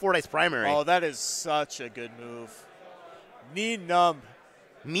also a 4-dice primary. Oh, that is such a good move. Knee numb.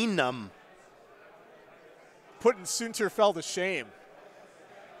 Me numb. Putting Sunterfell to shame.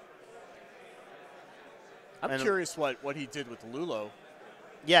 I'm curious what he did with Lulo.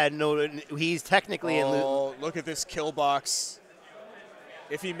 Yeah, no, he's technically in Lulo. Oh, look at this kill box.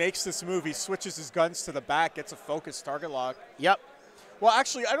 If he makes this move, he switches his guns to the back, gets a focused target lock. Yep. Well,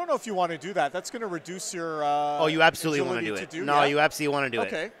 actually, I don't know if you want to do that. That's going to reduce your oh, you absolutely want to do it. No, you absolutely want to do it.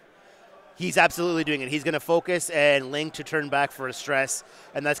 Okay. He's absolutely doing it. He's going to focus and link to turn back for a stress,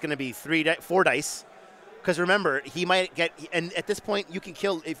 and that's going to be 4 dice. Because remember, he might get – and at this point, you can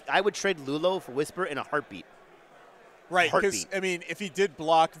kill – if I would trade Lulo for Whisper in a heartbeat. Right, because, I mean, if he did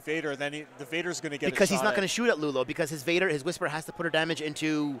block Vader, then the Vader's going to get because he's not going to shoot at Lulo because his Whisper has to put her damage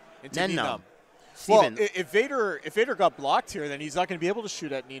into Nenum. Well, if Vader got blocked here, then he's not going to be able to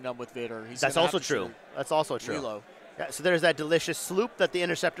shoot at Nenum with Vader. That's also true. That's also true. Reload. Yeah, so there's that delicious sloop that the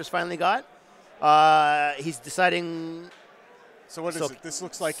Interceptors finally got. He's deciding. So what is it? This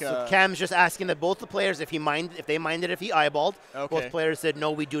looks like so Cam's just asking that both the players if they minded if he eyeballed. Okay. Both players said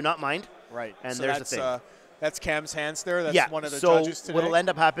no, we do not mind. Right. And so there's the thing. That's Cam's hands there. That's one of the judges today. So what will end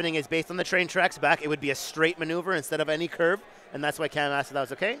up happening is based on the train tracks back, it would be a straight maneuver instead of any curve, and that's why Cam asked if that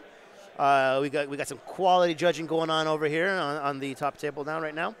was okay. We got some quality judging going on over here on the top table now,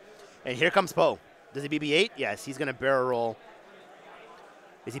 right now. And here comes Poe. Does he BB-8? Yes, he's going to barrel roll.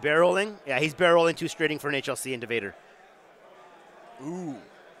 Is he barrel rolling? Yeah, he's barrel rolling 2 straighting for an HLC into Vader. Ooh.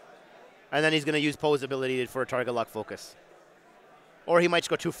 And then he's going to use Poe's ability for a target lock focus. Or he might just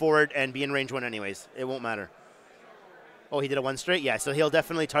go 2 forward and be in range 1 anyways. It won't matter. Oh, he did a 1 straight? Yeah, so he'll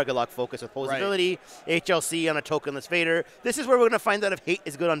definitely target lock focus with Poe's ability. HLC on a tokenless Vader. This is where we're going to find out if hate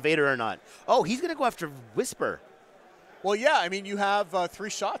is good on Vader or not. Oh, he's going to go after Whisper. Well, yeah, I mean, you have 3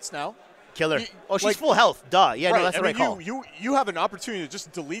 shots now. Killer. She's full health. Duh. Yeah, right. no, that's the right call. You have an opportunity to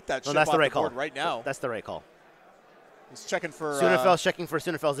just delete that ship that's off the right the board call. right now. That's the right call. He's checking for... Soonerfell's checking for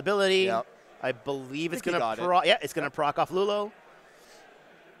Soonerfell's ability. Yep. I believe it's going to proc. Yeah, it's going to proc off Lulo.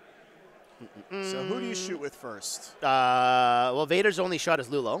 So who do you shoot with first? Well, Vader's only shot is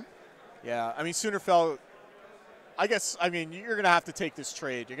Lulo. Yeah, I mean, Soonerfell... I mean, you're going to have to take this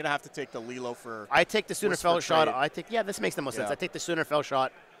trade. You're going to have to take the Lilo for... I take the Soonerfell shot. Trade. Yeah, this makes the most sense. I take the Soonerfell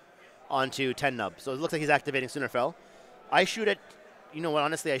shot onto 10 nub. So it looks like he's activating Soonerfell. I shoot at... You know what,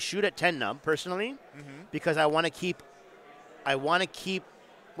 honestly, I shoot at 10 nub, personally, because I want to keep...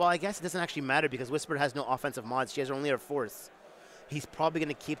 Well, I guess it doesn't actually matter because Whisper has no offensive mods. She has only her force. He's probably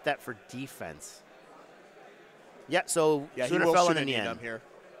going to keep that for defense. Yeah, so Soonerfell and Nien. Here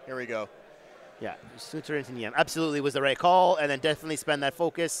we go. Yeah, Suture into Nien. Absolutely was the right call, and then definitely spend that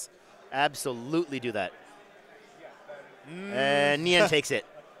focus. Absolutely do that. And Nien takes it.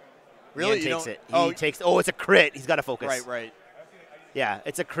 Really? Nien takes it. He takes. Oh, it's a crit. He's got to focus. Right. Yeah,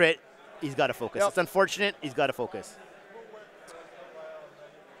 it's a crit. He's got to focus. Yep. It's unfortunate. He's got to focus.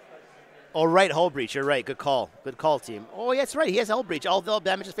 Oh, right, hull breach. You're right. Good call. Good call, team. Oh, yeah, that's right. He has hull breach. All the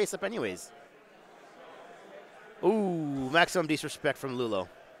damage is face up anyways. Ooh, maximum disrespect from Lulo.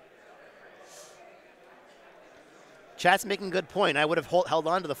 Chat's making a good point. I would have held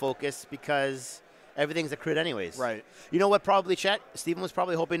on to the focus because everything's a crit anyways. Right. You know what, probably, chat? Steven was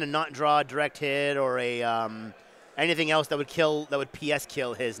probably hoping to not draw a direct hit or a anything else that would PS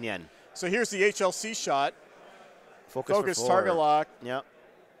kill his Nien. So here's the HLC shot. Focus target lock. Yep.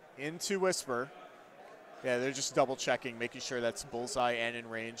 Into Whisper. Yeah, they're just double checking, making sure that's bullseye and in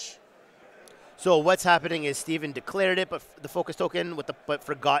range. So what's happening is Steven declared it, but the focus token but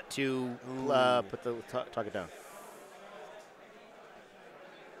forgot to put the target down.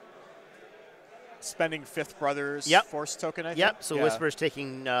 Spending Fifth Brother's force token, I think. Yep. So Whisper's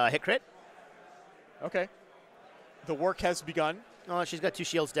taking hit crit. Okay. The work has begun. Oh, she's got 2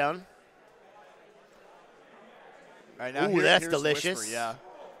 shields down. All right, now ooh, that's delicious. Whisper, yeah.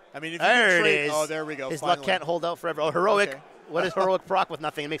 I mean, if there you it is. Oh, there we go. His finally. luck can't hold out forever. Oh, heroic. Okay. What is heroic proc with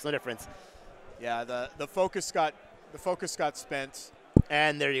nothing? It makes no difference. Yeah, the focus got spent.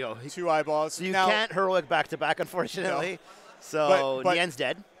 And there you go. 2 eyeballs. So you can't heroic back to back, unfortunately. No. So but Nien's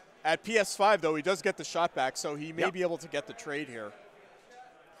dead. At PS5 though, he does get the shot back, so he may be able to get the trade here.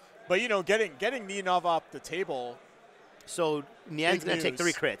 But you know, getting Nienov off the table. So Nien's going to take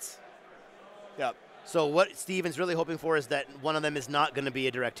 3 crits. Yep. So what Steven's really hoping for is that one of them is not going to be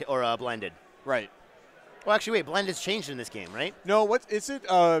a direct hit or a blinded. Right. Well, actually, wait. Blinded's changed in this game, right? No. What is it?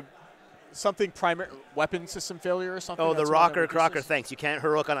 Something primary weapon system failure or something? Oh, the rocker crocker. Thanks. You can't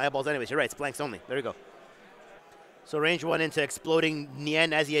heroic on eyeballs anyways. You're right. It's blanks only. There you go. So range 1 into exploding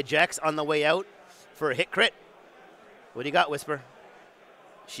Nien as he ejects on the way out for a hit crit. What do you got, Whisper?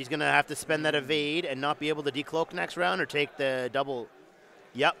 She's going to have to spend that evade and not be able to decloak next round or take the double.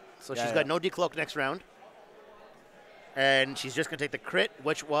 Yep. So she's got no decloak next round. And she's just going to take the crit,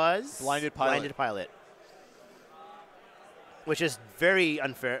 which was Blinded Pilot. Blinded Pilot. Which is very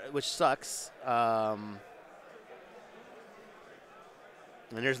unfair, which sucks. And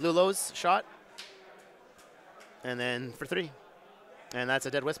there's Lulo's shot. And then for 3. And that's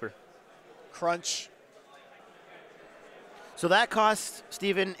a dead Whisper. Crunch. So that cost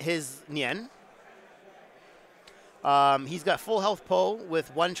Steven his Nien. He's got full health Poe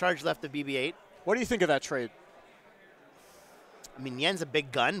with 1 charge left of BB-8. What do you think of that trade? I mean, Nien's a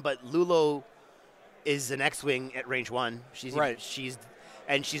big gun, but Lulo is an X-Wing at range 1. She's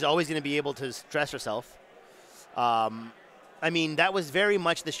always going to be able to stress herself. I mean, that was very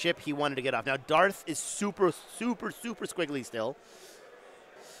much the ship he wanted to get off. Now, Darth is super, super, super squiggly still.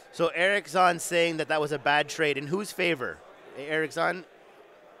 So Erickson saying that was a bad trade. In whose favor? Erickson?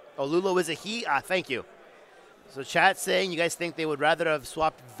 Oh, Lulo is a he? Thank you. So chat saying you guys think they would rather have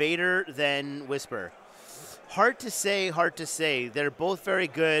swapped Vader than Whisper. Hard to say. They're both very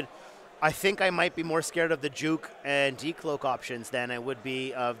good. I think I might be more scared of the Juke and Decloak options than I would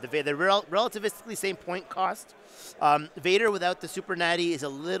be of the Vader. They're relativistically same point cost. Vader without the Super Natty is a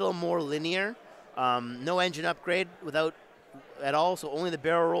little more linear. No engine upgrade without at all, so only the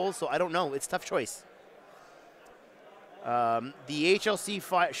barrel rolls. So I don't know. It's a tough choice. The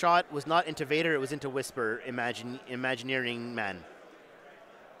HLC shot was not into Vader. It was into Whisper, Imagineering Man.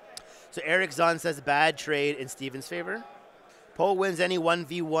 So Eric Zahn says bad trade in Steven's favor. Poe wins any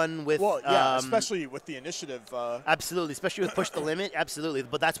 1v1 with... Well, yeah, especially with the initiative. Absolutely, especially with push the limit. Absolutely.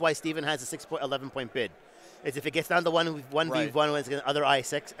 But that's why Steven has a 11-point bid. Is if it gets down to 1v1 against other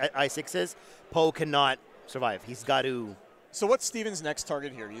I6s, Poe cannot survive. He's got to... So what's Steven's next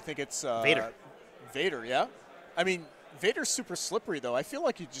target here? Do you think it's... Vader. Vader, yeah? I mean, Vader's super slippery, though. I feel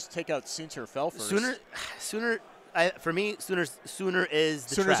like you just take out Soontir Fel first. For me, Sooner is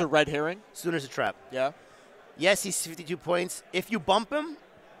the Sooner's trap. a red herring? Sooner's a trap. Yeah? Yes, he's 52 points. If you bump him,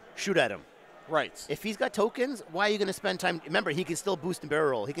 shoot at him. Right. If he's got tokens, why are you going to spend time? Remember, he can still boost and barrel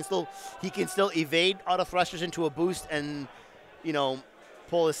roll. He can still evade auto thrusters into a boost and,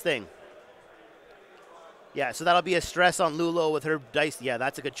 pull his thing. Yeah, so that'll be a stress on Lulo with her dice. Yeah,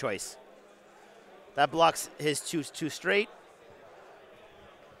 that's a good choice. That blocks his two straight.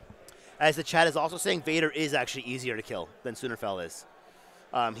 As the chat is also saying, Vader is actually easier to kill than Sooner Fel is.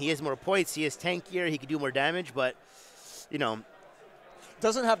 He has more points. He is tankier. He can do more damage, but,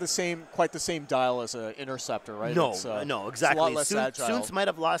 doesn't have quite the same dial as an interceptor, right? No, no, exactly. It's a lot less agile. Soons might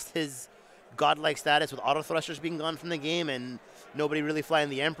have lost his godlike status with auto thrusters being gone from the game and nobody really flying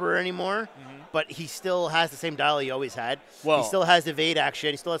the Emperor anymore. But he still has the same dial he always had. Well, he still has evade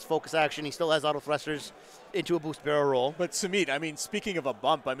action. He still has focus action. He still has auto thrusters into a boost barrel roll. But Sumeet, I mean, speaking of a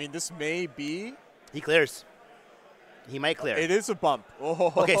bump, I mean, this may be... He clears. He might clear. It is a bump.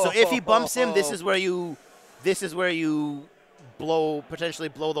 Oh. Okay, so if he bumps him, this is where you potentially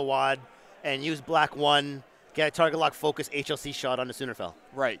blow the wad and use black 1, get a target lock focus HLC shot on the Sooner Fel.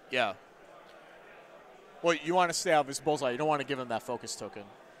 Right, yeah. Well, you want to stay out of his bullseye. You don't want to give him that focus token.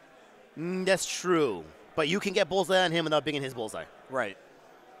 That's true. But you can get bullseye on him without being in his bullseye. Right.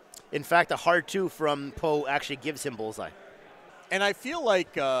 In fact, a hard 2 from Poe actually gives him bullseye. And I feel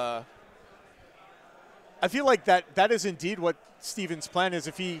like that is indeed what Steven's plan is.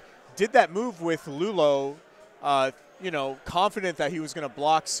 If he did that move with Lulo, confident that he was going to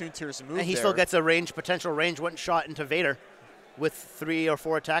block Soontir's move, and he still gets a potential range 1 shot into Vader with 3 or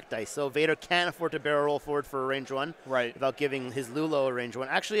 4 attack dice. So Vader can't afford to barrel roll forward for a range 1 without giving his Lulo a range 1.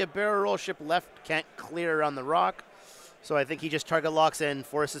 Actually, a barrel roll ship left can't clear around the rock. So I think he just target locks and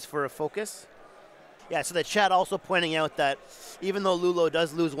forces for a focus. Yeah, so the chat also pointing out that even though Lulo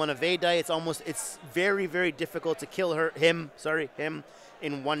does lose 1 evade die, it's very, very difficult to kill him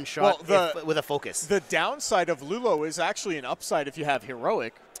in 1 shot with a focus. The downside of Lulo is actually an upside if you have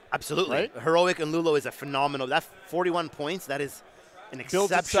Heroic. Absolutely. Right? Heroic and Lulo is a phenomenal. That 41 points, that is an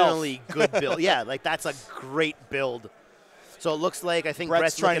exceptionally good build. Yeah, that's a great build. So it looks like I think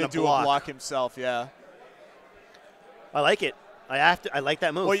Brett's trying to do a block himself, yeah. I like it. I like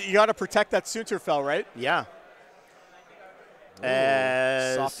that move. Well, you got to protect that Soontir Fel, right? Yeah.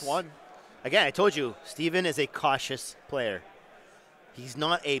 Soft 1. Again, I told you, Steven is a cautious player. He's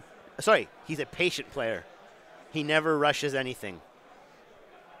a patient player. He never rushes anything.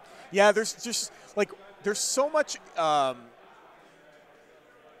 Yeah, there's so much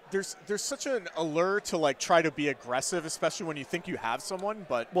there's such an allure to try to be aggressive, especially when you think you have someone.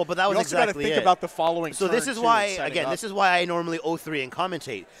 But that was you also exactly got to think about the following. So this is why I normally 0-3 and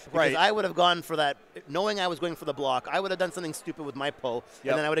commentate, because I would have gone for that, knowing I was going for the block. I would have done something stupid with my Poe,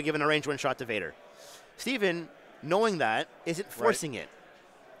 and then I would have given a range 1 shot to Vader. Steven, knowing that, isn't forcing it.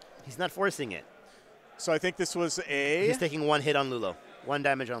 He's not forcing it. So I think this was He's taking 1 hit on Lulo. 1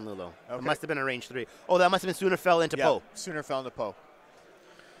 damage on Lulo. Okay. It must have been a range 3. Oh, that must have been Sooner Fel into Poe. Sooner Fel into Poe.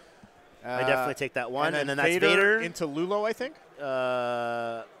 I definitely take that 1. And then that's Vader into Lulo, I think.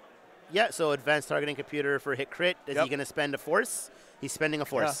 Yeah, so advanced targeting computer for hit crit. Is he going to spend a force? He's spending a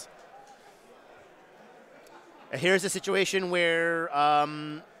force. Yeah. Here's a situation where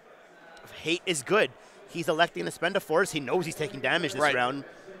hate is good. He's electing to spend a force. He knows he's taking damage this round.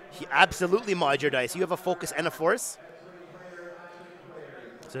 He absolutely mod your dice. You have a focus and a force.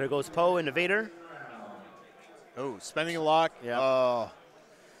 So here goes Poe into Vader. Oh, spending a lock. Yeah.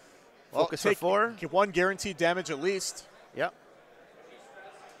 Focus for 4. Get 1 guaranteed damage at least. Yep.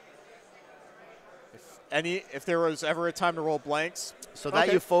 If there was ever a time to roll blanks. So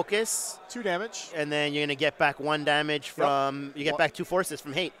that you focus. 2 damage. And then you're going to get back 1 damage from, you get back 2 forces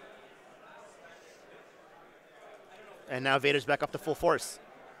from hate. And now Vader's back up to full force.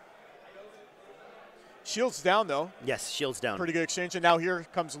 Shield's down, though. Yes, shield's down. Pretty good exchange. And now here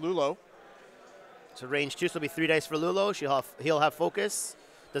comes Lulo. So range 2, so it'll be 3 dice for Lulo. He'll have focus.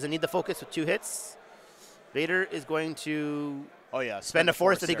 Doesn't need the focus with 2 hits. Vader is going to spend a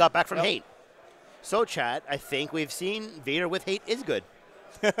force that he got back from hate. So, chat, I think we've seen Vader with hate is good.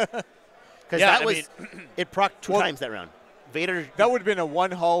 Because Yeah, that was it proc two times that round. Vader. That would have been a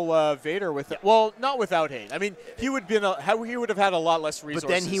one-hull Vader with well, not without hate. I mean, he would have had a lot less resources.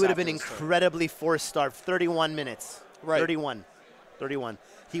 But then he would have been incredibly force-starved. 31 minutes. Right. 31.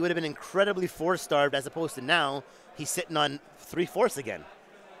 He would have been incredibly force-starved as opposed to now he's sitting on 3 force again.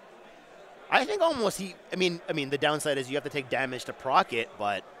 I think almost he. I mean, the downside is you have to take damage to proc it,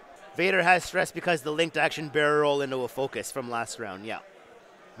 but Vader has stress because the linked action barrel roll into a focus from last round. Yeah,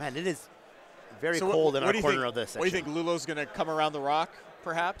 man, it is very cold in our corner of this section. What do you think? Lulo's going to come around the rock,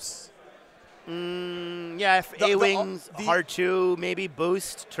 perhaps? Yeah, if A-wings hard to maybe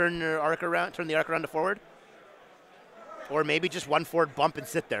boost, turn the arc around to forward, or maybe just one forward bump and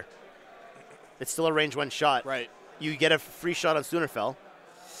sit there. It's still a range 1 shot. Right. You get a free shot on Soonerfell.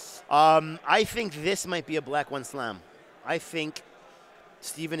 I think this might be a black 1 slam. I think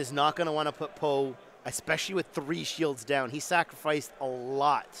Steven is not going to want to put Poe, especially with 3 shields down. He sacrificed a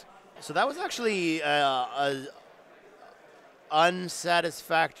lot. So that was actually a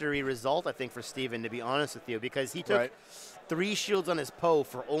unsatisfactory result, I think, for Steven, to be honest with you, because he took 3 shields on his Poe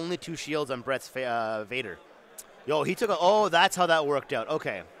for only 2 shields on Brett's Vader. Yo, he took that's how that worked out.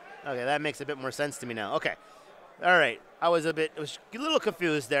 Okay, that makes a bit more sense to me now. Okay. All right. I was a little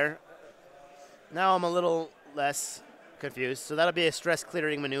confused there. Now I'm a little less confused. So that'll be a stress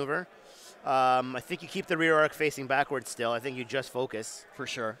clearing maneuver. I think you keep the rear arc facing backwards still. I think you just focus. For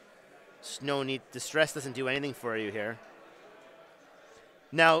sure. No need. The stress doesn't do anything for you here.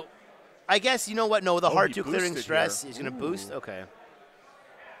 Now, I guess, you know what? No, the hard to clearing stress is going to boost. Okay.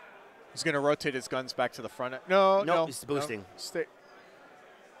 He's going to rotate his guns back to the front. No, he's boosting. No. Stay.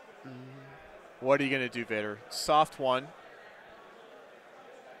 What are you going to do, Vader? Soft 1.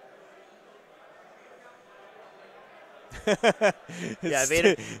 Yeah,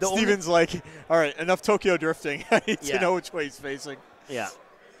 Vader. Steven's like, all right, enough Tokyo drifting. I need to know which way he's facing. Yeah.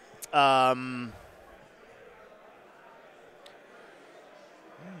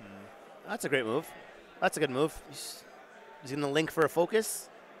 That's a great move. That's a good move. He's going to link for a focus.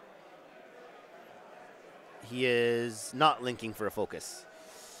 He is not linking for a focus.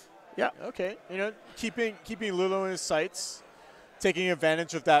 Yeah. Okay. Keeping Lulo in his sights, taking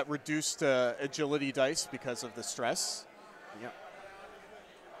advantage of that reduced agility dice because of the stress. Yeah.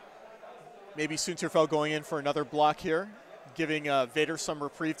 Maybe Sunterfell going in for another block here, giving Vader some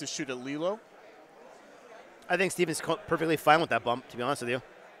reprieve to shoot at Lilo. I think Steven's perfectly fine with that bump, to be honest with you.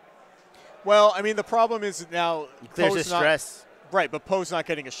 Well, I mean, the problem is now he clears his stress. Right, but Poe's not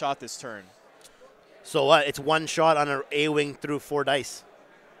getting a shot this turn. So what? It's 1 shot on an A-wing through 4 dice.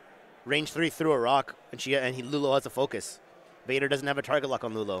 Range 3 through a rock, and Lulo has a focus. Vader doesn't have a target lock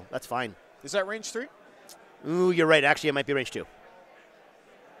on Lulo. That's fine. Is that range 3? Ooh, you're right. Actually, it might be range 2.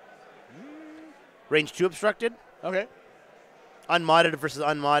 Range 2 obstructed. Okay. Unmodded versus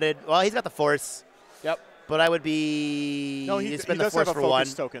unmodded. Well, he's got the force. Yep. But I would be. No, he spend does the force have a for focus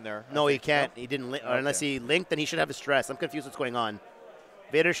 1 token there. No, he can't. He didn't. Unless he linked, then he should have a stress. I'm confused what's going on.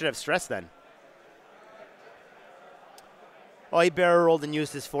 Vader should have stress then. Oh, he barrel rolled and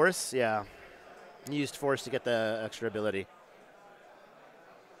used his force? Yeah. He used force to get the extra ability.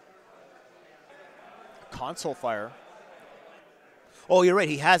 Console fire. Oh, you're right.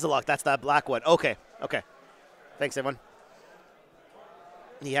 He has a lock. That's that black one. Okay. Thanks, everyone.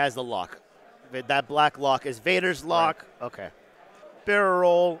 He has the lock. That black lock is Vader's lock. Right. Okay. Barrel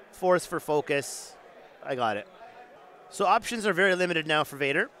roll, force for focus. I got it. So options are very limited now for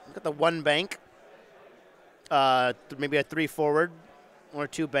Vader. Got the 1 bank. Maybe a 3 forward or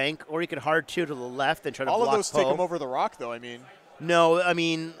 2 bank, or you could hard 2 to the left and try to block All of those Poe. take him over the rock, though, I mean. No, I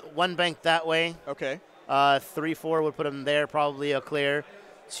mean, 1 bank that way. Okay. 3-4 would put him there, probably a clear.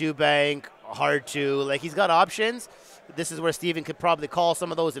 2 bank, hard 2. Like, he's got options. This is where Steven could probably call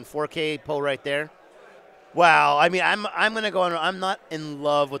some of those in 4K Poe right there. Wow, I mean, I'm going to go on. I'm not in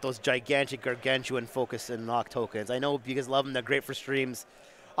love with those gigantic gargantuan focus and lock tokens. I know you guys love them. They're great for streams.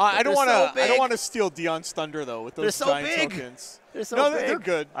 I don't want to steal Dion's thunder though with those giant big. tokens. They're so big. They're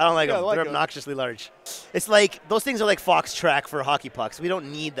good. I don't like them. They're obnoxiously large. It's like those things are like Fox track for hockey pucks. We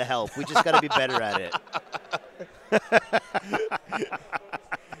don't need the help. We just got to be better at it.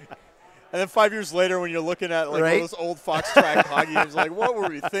 And then 5 years later, when you're looking at like those old Fox track hockey games, like what were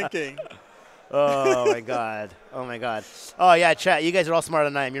we thinking? Oh my god! Oh my god! Oh yeah, chat. You guys are all smarter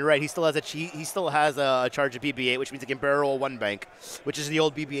than I am. You're right. He still has a charge of BB-8, which means he can barrel roll 1 bank, which is the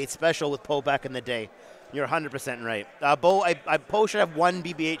old BB-8 special with Poe back in the day. You're 100% right. Poe should have 1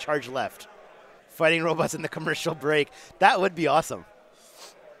 BB-8 charge left. Fighting robots in the commercial break. That would be awesome.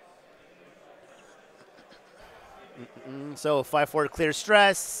 So 5 forward clear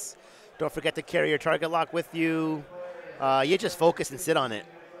stress. Don't forget to carry your target lock with you. You just focus and sit on it.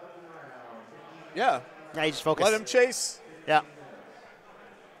 Yeah. Yeah, you just focus. Let him chase. Yeah.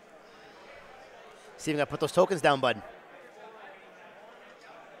 See if we got to put those tokens down, bud.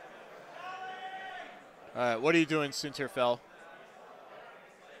 All right, what are you doing, Sunterfell?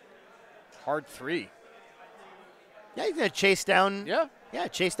 Hard 3. Yeah, he's going to chase down. Yeah. Yeah,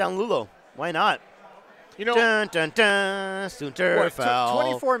 chase down Lulo. Why not? You know, Dun, dun, dun, Sunterfell.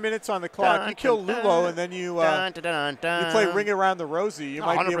 24 minutes on the clock. You kill Lulo, and then you play Ring Around the Rosie. You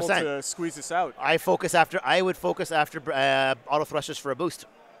might be able 100%. to squeeze this out. I would focus after auto thrusters for a boost.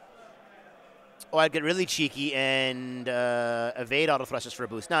 Or I'd get really cheeky and evade auto thrusters for a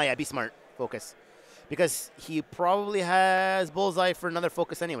boost. No, yeah, be smart. Focus. Because he probably has bullseye for another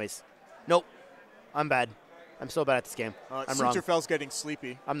focus anyways. Nope. I'm bad. I'm so bad at this game. I'm wrong. Sunterfell's getting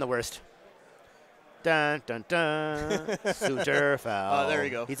sleepy. I'm the worst. Dun, dun, dun. Sunterfell. There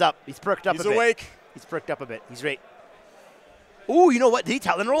you go. He's up. He's perked up a bit. He's awake. He's perked up a bit. He's right. Ooh, you know what? Did he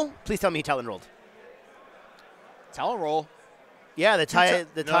talon roll? Please tell me he talon rolled. Talon roll. Yeah, the tie.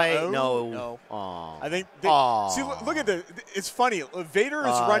 No. No. Aww. I think. See, look at the. It's funny. Vader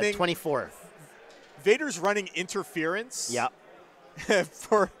is running 24. Vader's running interference. Yeah.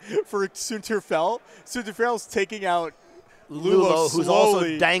 for Sunterfell. Sunterfell's taking out Lulo, who's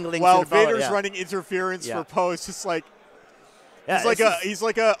also dangling while Sunterfell, Vader's running interference for Poe. It's just like he's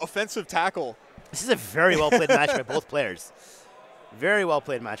like a offensive tackle. This is a very well played match by both players. Very well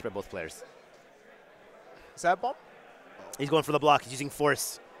played match by both players. Is that bump? He's going for the block. He's using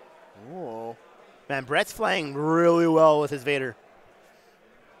force. Whoa. Man, Brett's flying really well with his Vader.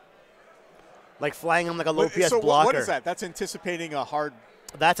 Like flying him like a low PS so blocker. What is that? That's anticipating a hard...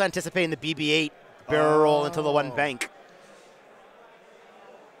 That's anticipating the BB-8 barrel roll into the one bank.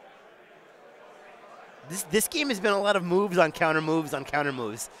 This game has been a lot of moves on counter moves on counter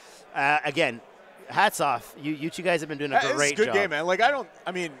moves. Again, hats off. You two guys have been doing a great job. It's a good game, man. Like, I don't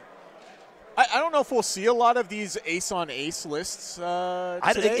know if we'll see a lot of these ace-on-ace lists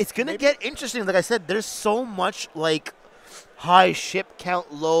today. It's going to get interesting. Like I said, there's so much, like, high ship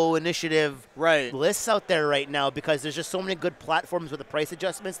count, low initiative lists out there right now because there's just so many good platforms with the price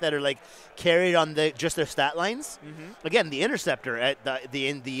adjustments that are like carried on just their stat lines. Mm-hmm. Again, the Interceptor at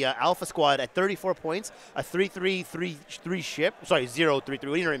in the Alpha Squad at 34 points, a 3-3-3 ship. Sorry, 0-3-3. What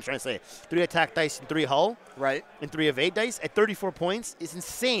are you trying to say? 3 attack dice and 3 hull. Right. And 3 evade dice at 34 points is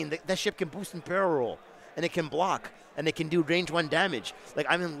insane. That ship can boost in barrel roll and it can block and it can do range 1 damage. Like,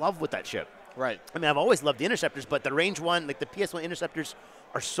 I'm in love with that ship. Right. I mean, I've always loved the Interceptors, but the range 1, like the PS1 Interceptors,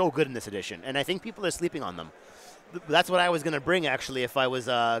 are so good in this edition, and I think people are sleeping on them. That's what I was going to bring, actually, if I was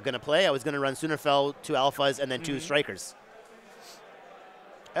going to play. I was going to run Sunterfell, 2 alphas, and then 2 strikers.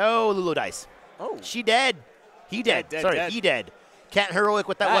 Oh, Lulo dies. Oh. She dead. He dead. He dead. Can't heroic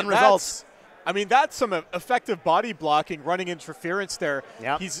with that one result. I mean, that's some effective body blocking, running interference there.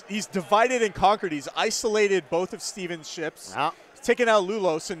 Yep. He's divided and conquered. He's isolated both of Steven's ships. Yep. Taking out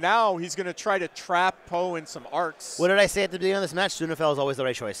Lulo, so now he's going to try to trap Poe in some arcs. What did I say at the beginning of this match? Sunterfell is always the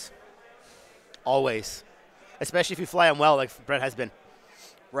right choice. Always. Especially if you fly him well, like Brett has been.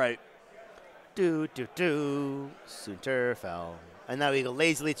 Right. Sunterfell. And now we go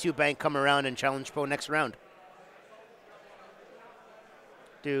lazily 2-bank, come around and challenge Poe next round.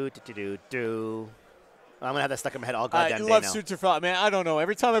 I'm going to have that stuck in my head all goddamn day now. I love Sunterfell. Man, I don't know.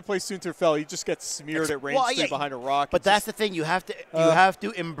 Every time I play Sunterfell, he just gets smeared at range 3 behind a rock. But that's the thing. You have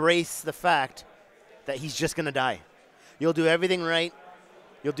to embrace the fact that he's just going to die. You'll do everything right.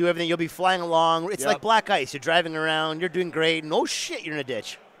 You'll do everything. You'll be flying along. It's like black ice. You're driving around. You're doing great. No shit, you're in a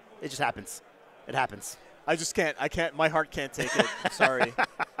ditch. It just happens. It happens. I just can't. I can't. My heart can't take it. Sorry.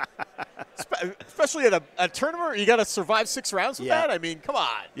 Especially at a tournament where you got to survive 6 rounds with that. I mean, come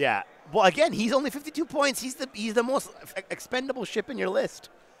on. Yeah. Well, again, he's only 52 points. He's the most expendable ship in your list.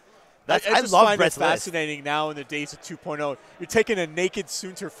 I just love find Brett's it fascinating now in the days of 2.0. You're taking a naked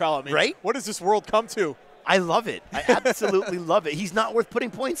Sunterfell. I mean, right? What does this world come to? I love it. I absolutely love it. He's not worth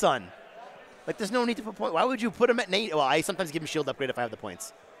putting points on. Like, there's no need to put points. Why would you put him at Nate? Well, I sometimes give him shield upgrade if I have the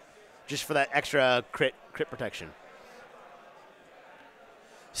points, just for that extra crit protection.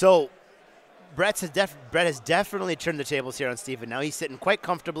 So Brett has definitely turned the tables here on Steven. Now he's sitting quite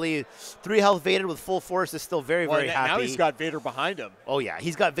comfortably. 3 health Vader with full force is still very happy. Now he's got Vader behind him. Oh, yeah.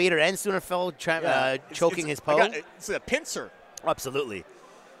 He's got Vader and Sunterfell choking his Poe. It's a pincer. Absolutely.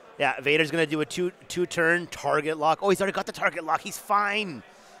 Yeah, Vader's going to do a two-turn target lock. Oh, he's already got the target lock. He's fine.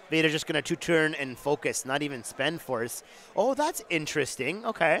 Vader's just going to 2-turn and focus, not even spend force. Oh, that's interesting.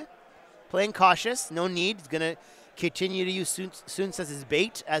 Okay. Playing cautious. No need. He's going to continue to use Soons as his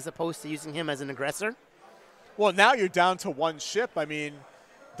bait as opposed to using him as an aggressor. Well, now you're down to 1 ship. I mean,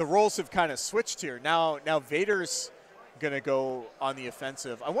 the roles have kind of switched here. Now Vader's going to go on the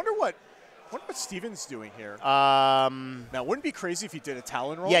offensive. I wonder what Steven's doing here. Now, wouldn't it be crazy if he did a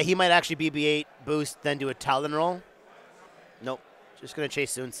Talon roll? Yeah, he might actually BB-8 boost, then do a Talon roll. Nope, just going to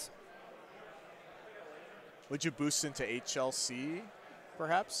chase Soons. Would you boost into HLC,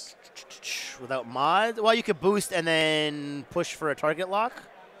 perhaps? Without mod? Well, you could boost and then push for a target lock.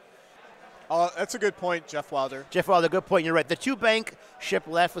 That's a good point, Jeff Wilder. Jeff Wilder, good point. You're right. The 2-bank ship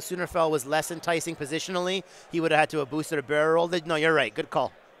left with Soonerfell was less enticing positionally. He would have had to have boosted a barrel roll. No, you're right. Good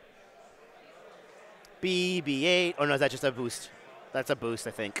call. BB-8. Oh, no, is that just a boost? That's a boost,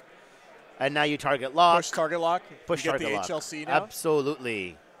 I think. And now you target lock. Push target lock. Push you target get lock. the HLC now?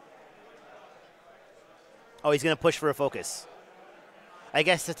 Absolutely. Oh, he's going to push for a focus. I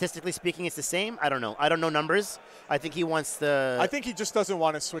guess statistically speaking, it's the same. I don't know. I don't know numbers. I think he wants the... I think he just doesn't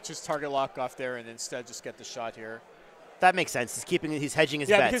want to switch his target lock off there and instead just get the shot here. That makes sense. He's hedging his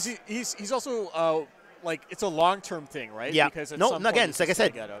bets. bets. Yeah, because he's also... like, it's a long-term thing, right? Yeah. Because No, again, like I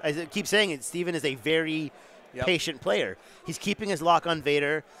said, I keep saying it, Steven is a very patient player. He's keeping his lock on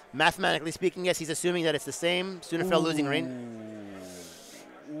Vader. Mathematically speaking, yes, he's assuming that it's the same. Soonerfell losing range.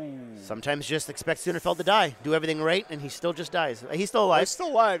 Sometimes just expect Soonerfell to die. Do everything right, and he still just dies. He's still alive. He's still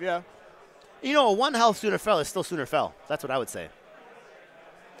alive, yeah. You know, a 1-health Soonerfell is still Soonerfell. That's what I would say.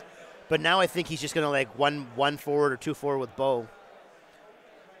 But now I think he's just going to, like, one forward or 2 forward with bow.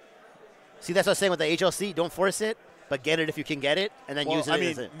 See, that's what I was saying with the HLC. Don't force it, but get it if you can get it, and then use it. I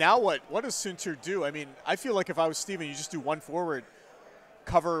mean, now what does Sunter do? I mean, I feel like if I was Steven, you just do 1 forward,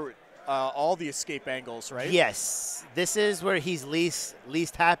 cover all the escape angles, right? Yes. This is where he's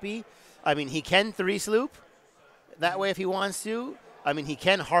least happy. I mean, he can 3-sloop that way if he wants to. I mean, he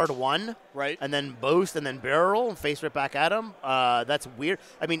can hard 1. Right. And then boost and then barrel roll and face right back at him. That's weird.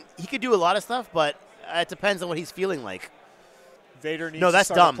 I mean, he could do a lot of stuff, but it depends on what he's feeling like. Vader needs no, that's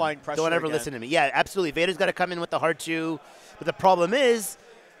to start dumb. applying pressure Don't ever again. listen to me. Yeah, absolutely. Vader's got to come in with the hard 2. But the problem is,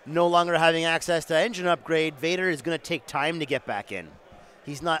 no longer having access to engine upgrade, Vader is going to take time to get back in.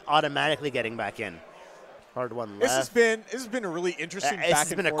 He's not automatically getting back in. Hard 1 left. This has been a really interesting back and forth. This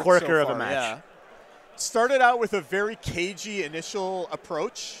has been a corker so of far, a match. Yeah. Started out with a very cagey initial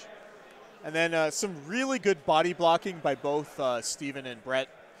approach, and then some really good body blocking by both Steven and Brett.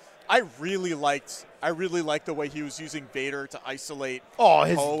 I really liked the way he was using Vader to isolate.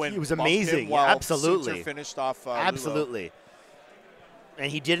 Poe and he was bump amazing. him while Absolutely. Sunter finished off. Absolutely. Lulo. And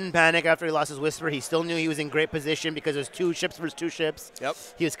he didn't panic after he lost his Whisper. He still knew he was in great position because there's 2 ships versus 2 ships. Yep.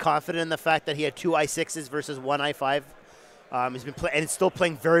 He was confident in the fact that he had 2 I6s versus 1 I5. He's been and it's still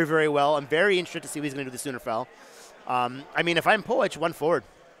playing very, very well. I'm very interested to see what he's going to do with the Soonerfell. I mean, if I'm Poe, it's 1 forward.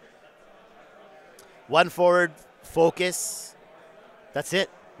 1 forward, focus. That's it.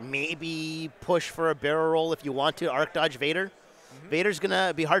 Maybe push for a barrel roll if you want to. Arc dodge Vader. Mm-hmm. Vader's going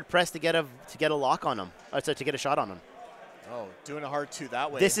to be hard pressed to get a lock on him. To get a shot on him. Oh, doing a hard 2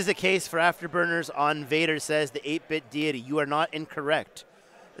 that way. This is a case for Afterburners on Vader, says the 8-bit deity. You are not incorrect,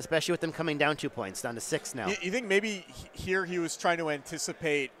 especially with them coming down 2 points, down to 6 now. You think maybe here he was trying to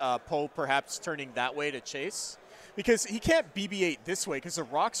anticipate Poe perhaps turning that way to chase? Because he can't BB-8 this way because the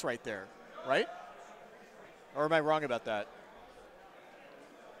rock's right there, right? Or am I wrong about that?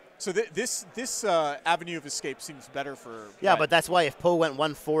 So this avenue of escape seems better for Yeah, Brett. but that's why if Poe went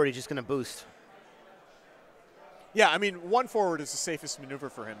 1 forward, he's just going to boost. Yeah, I mean, 1 forward is the safest maneuver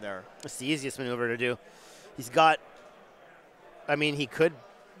for him there. It's the easiest maneuver to do. He's got, I mean, he could,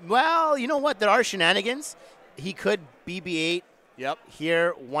 well, you know what? There are shenanigans. He could BB-8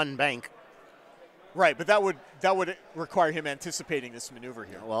 here, 1 bank. Right, but that would require him anticipating this maneuver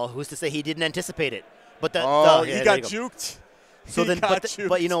here. Well, who's to say he didn't anticipate it? But he got juked. So then,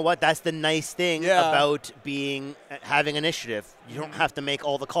 but you know what? That's the nice thing about having initiative. You don't have to make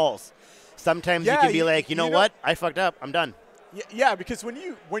all the calls. Sometimes you can be like, you know what? I fucked up. I'm done. Yeah, because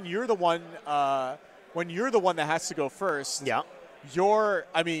when you're the one that has to go first. Yeah. You're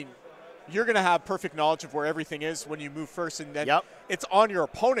going to have perfect knowledge of where everything is when you move first, and then it's on your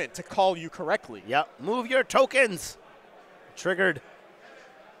opponent to call you correctly. Yep. Move your tokens. Triggered.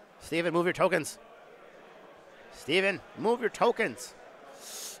 Steven, move your tokens. Steven, move your tokens.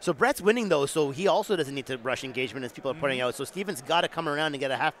 So Brett's winning, though, so he also doesn't need to rush engagement as people are pointing out. So Steven's got to come around and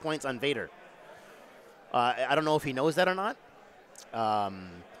get a half points on Vader. I don't know if he knows that or not.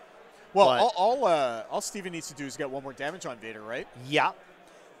 Well, all Steven needs to do is get 1 more damage on Vader, right? Yeah.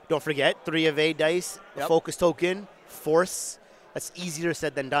 Don't forget, 3 evade dice, a focus token, force. That's easier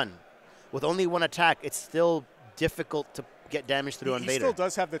said than done. With only 1 attack, it's still difficult to get damage through on Vader. He still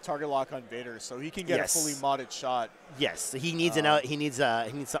does have the target lock on Vader, so he can get a fully modded shot. Yes, so he needs an out. He needs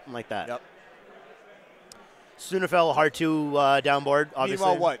something like that. Yep. Soonerfell, hard to downboard, obviously.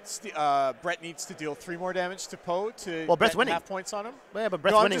 Meanwhile, what? Brett needs to deal 3 more damage to Poe to Brett's get winning. half points on him? Yeah, but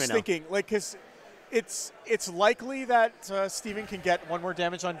Brett's no, winning I'm just right thinking, like, because it's likely that Steven can get 1 more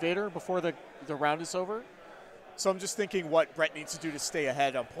damage on Vader before the round is over. So I'm just thinking what Brett needs to do to stay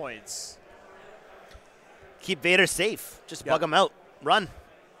ahead on points. Keep Vader safe. Just bug him out. Run.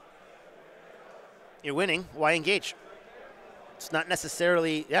 You're winning. Why engage? It's not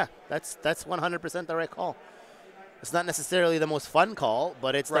necessarily, that's 100% the right call. It's not necessarily the most fun call,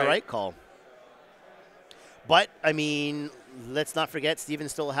 but it's the right call. But, I mean, let's not forget Steven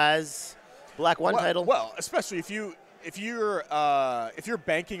still has Black 1 title. Well, especially if you're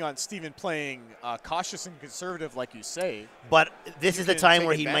banking on Steven playing cautious and conservative, like you say. But this is the time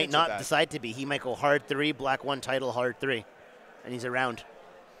where he might of not that. decide to be. He might go hard 3, Black 1 title, hard 3, and he's around.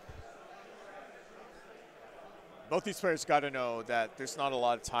 Both these players got to know that there's not a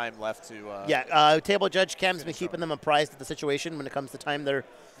lot of time left to. Table judge Cam's been keeping them apprised of the situation when it comes to time. They're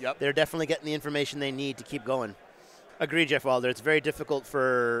definitely getting the information they need to keep going. Agree, Jeff Wilder. It's very difficult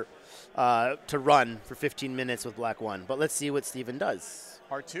to run for 15 minutes with Black 1. But let's see what Steven does.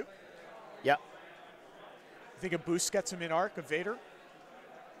 Hard 2? Yeah. You think a boost gets him in arc of Vader?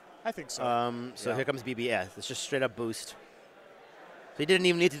 I think so. Here comes BB. It's just straight up boost. So he didn't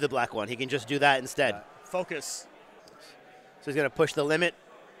even need to do the Black 1. He can just do that instead. Focus. So he's going to push the limit.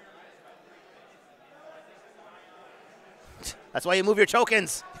 That's why you move your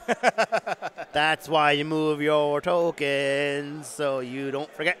tokens. That's why you move your tokens, so you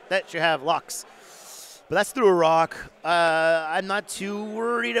don't forget that you have locks. But that's through a rock. I'm not too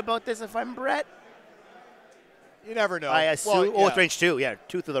worried about this if I'm Brett. You never know. I assume. It's range 2. Yeah,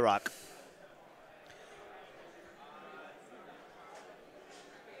 2 through the rock.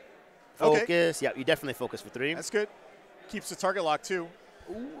 Focus. Yeah, you definitely focus for 3. That's good. Keeps the target lock, too.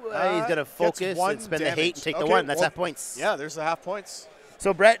 He's going to focus and spend the hate and take the 1. That's half points. Yeah, there's the half points.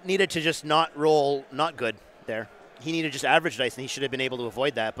 So Brett needed to just not roll not good there. He needed just average dice, and he should have been able to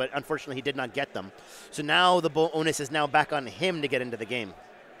avoid that. But unfortunately, he did not get them. So now the onus is now back on him to get into the game.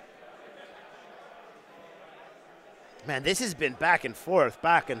 Man, this has been back and forth,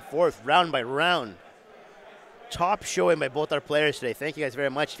 round by round. Top showing by both our players today. Thank you guys very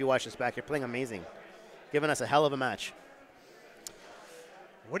much if you watch this back. You're playing amazing. Giving us a hell of a match.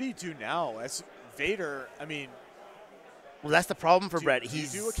 What do you do now? As Vader, I mean... Well, that's the problem for Brett. Do you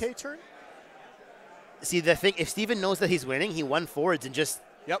do a K turn? See, the thing, if Steven knows that he's winning, he 1 forwards and just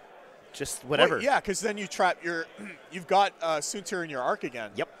whatever. Well, yeah, because then you trap you've got Soontir in your arc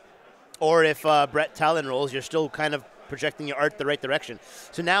again. Yep. Or if Brett Talon rolls, you're still kind of projecting your arc the right direction.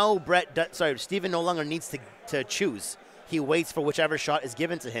 So now Steven no longer needs to choose. He waits for whichever shot is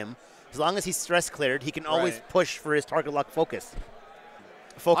given to him. As long as he's stress cleared, he can always push for his target lock focus.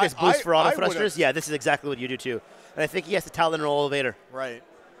 Focus boost for auto thrusters? Yeah, this is exactly what you do too. And I think he has to Talon roll Vader. Right.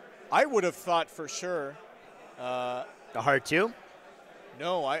 I would have thought for sure. A hard 2?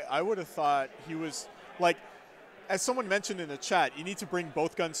 No, I would have thought he was, like, as someone mentioned in the chat, you need to bring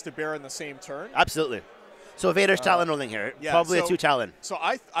both guns to bear in the same turn. Absolutely. So Vader's Talon rolling here. Yeah, probably a 2 Talon. So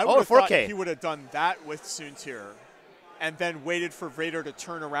I would have thought he would have done that with Soontir and then waited for Vader to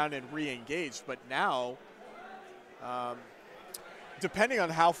turn around and re-engage. But now, depending on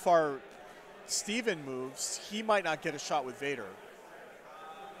how far Steven moves, he might not get a shot with Vader.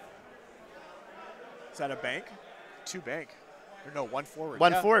 Is that a bank? 2 bank. Or no, 1 forward.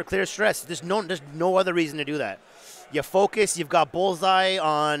 1 forward, clear stress. There's no other reason to do that. You focus, you've got bullseye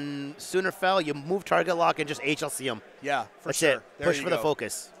on Soonerfell, you move target lock and just HLC him. Yeah, That's it. Push for the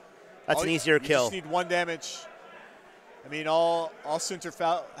focus. That's an easier kill. You just need 1 damage. I mean, all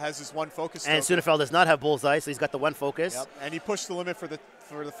Soonerfell has is 1 focus token. And Soonerfell does not have bullseye, so he's got the 1 focus. Yep. And he pushed the limit for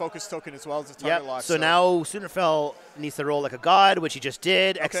the focus token as well as the target lock. So now Soonerfell needs to roll like a god, which he just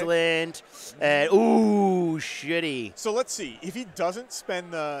did. Okay. Excellent. And ooh, shitty. So let's see. If he doesn't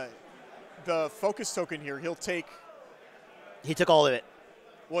spend the focus token here, he'll take. He took all of it.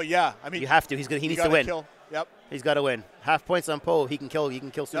 Well, yeah. I mean, you have to. He needs to win. Kill. Yep. He's got to win. Half points on Poe. He can kill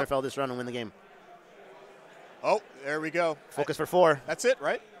Soonerfell this round and win the game. Oh, there we go. Focus for 4. That's it,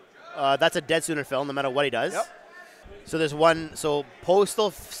 right? That's a dead Soonerfell, no matter what he does. Yep. So there's 1. So Poe's still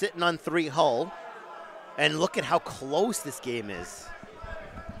sitting on 3 hull. And look at how close this game is.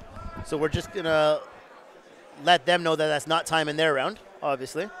 So we're just going to let them know that that's not time in their round,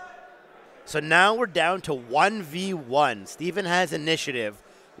 obviously. So now we're down to 1v1. Steven has initiative.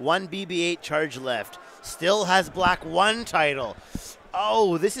 1 BB-8 charge left. Still has Black 1 title.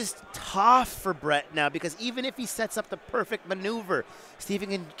 Oh, this is tough for Brett now because even if he sets up the perfect maneuver,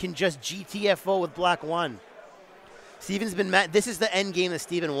 Steven can just GTFO with Black 1. Steven's been mad. This is the end game that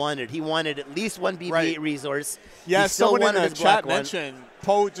Steven wanted. He wanted at least one BB-8 resource. Yeah, he still someone in wanted the his chat black one. mentioned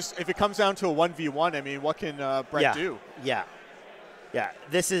Poe. Just if it comes down to a 1v1, I mean, what can Brett do? Yeah.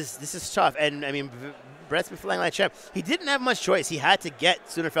 This is tough, and I mean, Brett's been flying like a champ. He didn't have much choice. He had to get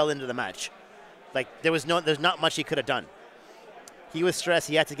Soonerfell into the match. Like there's not much he could have done. He was stressed.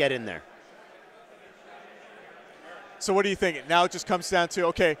 He had to get in there. So what do you think? Now it just comes down to,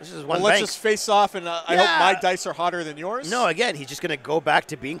 okay, let's bank. just face off, and I hope my dice are hotter than yours? No, again, he's just going to go back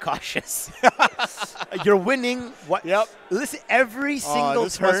to being cautious. You're winning. What? Yep. Listen, every single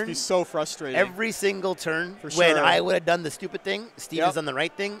this turn. Must be so frustrating. Every single turn. For when sure. I would have done the stupid thing, Steve has done the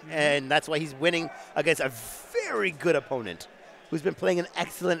right thing, and that's why he's winning against a very good opponent who's been playing an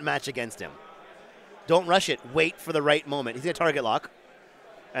excellent match against him. Don't rush it. Wait for the right moment. He's going to target lock,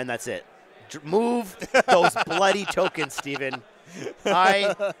 and that's it. Move those bloody tokens, Steven.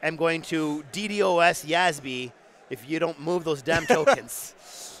 I am going to DDoS Yasby if you don't move those damn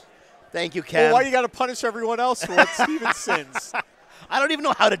tokens. Thank you, Cam. Well, why you got to punish everyone else for what Steven sins? I don't even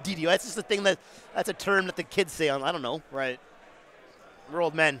know how to DDoS. That's just a thing that's a term that the kids say on. I don't know. Right. We're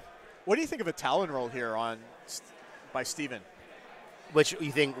old men. What do you think of a Talon roll here by Steven? Which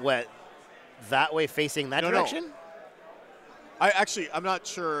you think, what, that way facing that direction? No. I'm not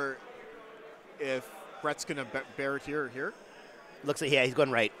sure if Brett's going to bear it here or here. Looks like, he's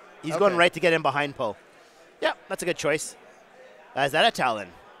going right. He's going right to get in behind Poe. Yeah, that's a good choice. Is that a Talon?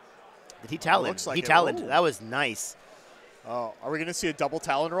 Did he Talon? Looks like he it. Taloned. Ooh. That was nice. Oh, are we going to see a double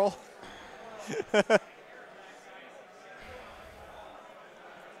Talon roll?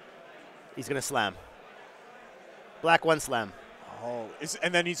 He's going to slam. Black one slam. Oh,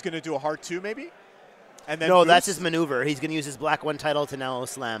 and then he's going to do a hard 2 maybe? And then no, that's his maneuver. He's going to use his black one title to now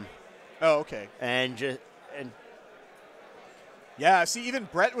slam. Oh, okay. And yeah, see, even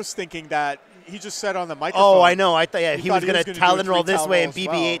Brett was thinking that. He just said on the microphone. Oh, I know. I thought he was going to Talon roll this way and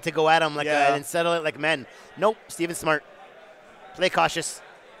BB-8 to go at him and settle it like men. Nope, Steven's smart. Play cautious.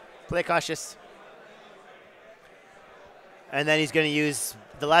 Play cautious. And then he's going to use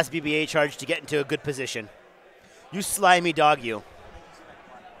the last BB-8 charge to get into a good position. You slimy dog, you.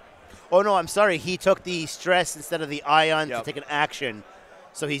 Oh, no, I'm sorry. He took the stress instead of the ion to take an action.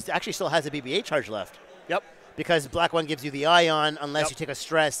 So he actually still has a BB-8 charge left. Yep. Because black one gives you the ion unless you take a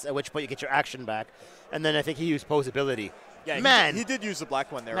stress, at which point you get your action back. And then I think he used Poe's ability. Yeah, man, he did use the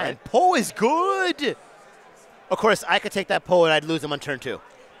black one there, man, right? Poe is good. Of course, I could take that Poe and I'd lose him on turn 2.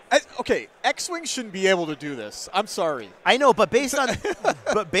 Okay, X-Wing shouldn't be able to do this. I'm sorry. I know, but based on,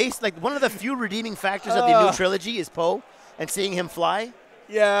 like one of the few redeeming factors of the new trilogy is Poe, and seeing him fly.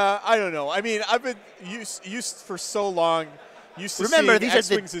 Yeah, I don't know. I mean, I've been used for so long. Used to Remember, seeing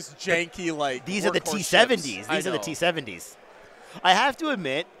X-Wings as janky, like these are the T-70s. These are the T-70s. I have to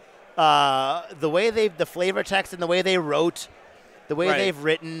admit, the way the flavor text and the way they wrote, the way they've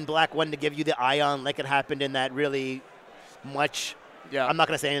written Black One to give you the ion like it happened in that really much. Yeah. I'm not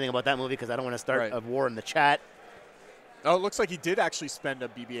going to say anything about that movie because I don't want to start a war in the chat. Oh, it looks like he did actually spend a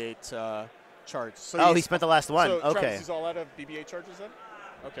BB-8 charge. So he spent the last one. So okay. Travis, he's all out of BB-8 charges then?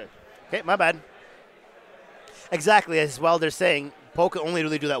 Okay. Okay, my bad. Exactly, as well they're saying, Poe can only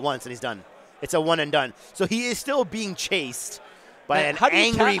really do that once and he's done. It's a one and done. So he is still being chased by an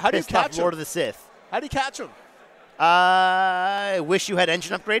angry, pissed off Lord of the Sith. How do you catch him? I wish you had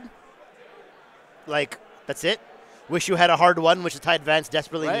engine upgrade. Like, that's it. Wish you had a hard one, which the TIE Advance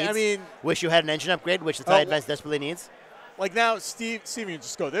desperately needs. I mean, wish you had an engine upgrade, which the TIE Advance desperately needs. Like now, Steve, you can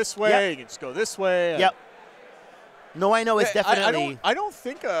just go this way. You can just go this way. Yep. No, I know it's definitely. I don't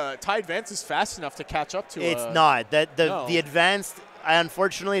think TIE Advance is fast enough to catch up to. It's not. The Advanced. I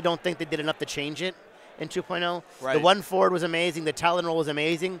unfortunately don't think they did enough to change it in 2.0. Right. The one forward was amazing. The Talon roll was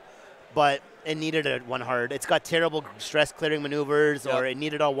amazing, but it needed a one hard. It's got terrible stress clearing maneuvers, or it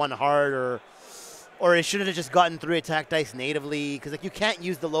needed a one hard, or it should have just gotten 3 attack dice natively, because like you can't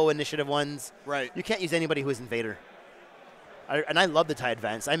use the low initiative ones. Right. You can't use anybody who isn't Vader. And I love the TIE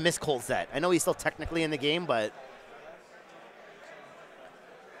Advance. I miss Colzet. I know he's still technically in the game, but.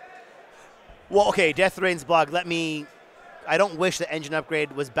 Well, okay, Death Rain's blog. I don't wish the engine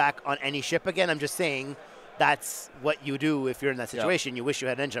upgrade was back on any ship again. I'm just saying that's what you do if you're in that situation. You wish you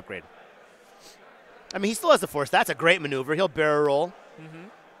had an engine upgrade. I mean, he still has the Force. That's a great maneuver. He'll barrel roll. Mm-hmm.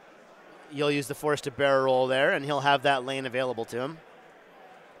 You'll use the Force to barrel roll there, and he'll have that lane available to him.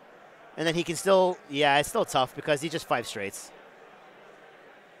 And then he can still, it's still tough because he's just 5 straights.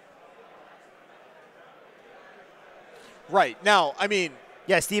 Right. Now, I mean.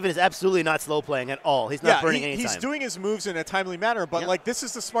 Yeah, Steven is absolutely not slow playing at all. He's not burning any time. He's doing his moves in a timely manner, but like this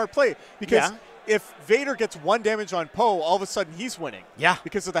is the smart play because if Vader gets 1 damage on Poe, all of a sudden he's winning. Yeah.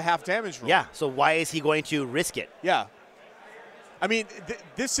 Because of the half damage rule. Yeah. So why is he going to risk it? Yeah. I mean,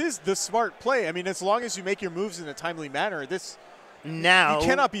 this is the smart play. I mean, as long as you make your moves in a timely manner, now you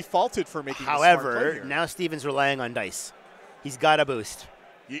cannot be faulted for making. However, the smart play here. now Steven's relying on dice. He's got a boost.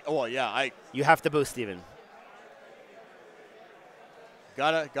 Well, yeah, You have to boost, Steven.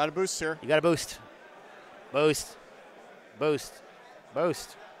 Got a boost here. You got to boost. Boost. Boost.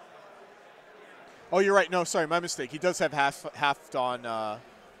 Boost. Oh, you're right. No, sorry, my mistake. He does have half on.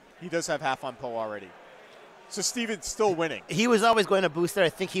 He does have half on Poe already. So Steven's still winning. He was always going to boost there. I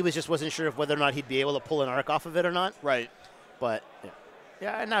think he wasn't sure of whether or not he'd be able to pull an arc off of it or not. Right. But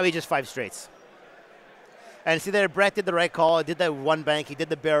yeah, now he just 5 straights. And see there, Brett did the right call. He did that 1 bank. He did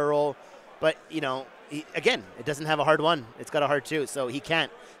the barrel roll. But again, it doesn't have a hard 1. It's got a hard 2, so he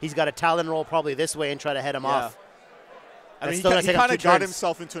can't. He's got a Talon roll probably this way and try to head him off. I mean, he kind of got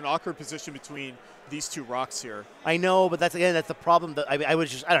himself into an awkward position between these 2 rocks here. I know, but that's the problem. I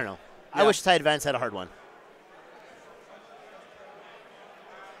don't know. I wish TIE Advance had a hard 1.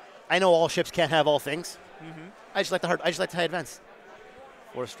 I know all ships can't have all things. Mm-hmm. I just like TIE Advance.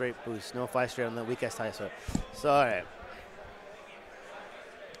 4 straight boosts, no 5 straight on the weakest TIE. So all right.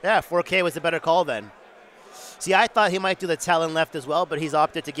 Yeah, 4K was a better call then. See, I thought he might do the Talon left as well, but he's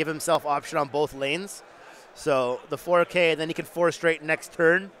opted to give himself option on both lanes. So the 4K, and then he can 4 straight next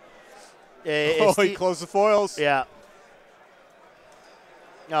turn. He closed the foils. Yeah.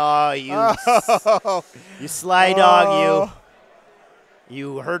 Oh, you sly dog,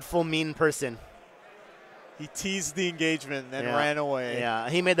 you hurtful, mean person. He teased the engagement and then ran away. Yeah,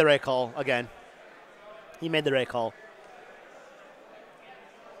 he made the right call again. He made the right call.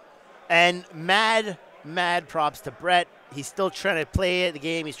 And mad props to Brett. He's still trying to play the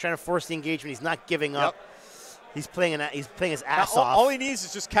game. He's trying to force the engagement. He's not giving up. He's playing his ass off. All he needs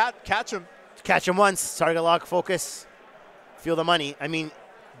is just catch him. Catch him once. Target lock, focus, feel the money. I mean,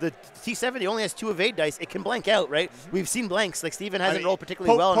 the T70 only has 2 evade dice. It can blank out, right? Mm-hmm. We've seen blanks. Like Steven hasn't rolled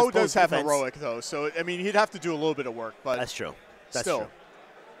particularly well. Poe does have heroic though, so I mean he'd have to do a little bit of work. But that's true. That's still. true.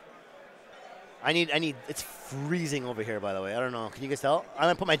 I need. It's freezing over here, by the way. I don't know. Can you guys tell? I'm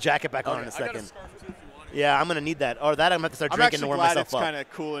gonna put my jacket back on in a second. Yeah, I'm gonna need that. Or that I'm gonna have to start drinking to warm myself up. I'm actually glad it's kind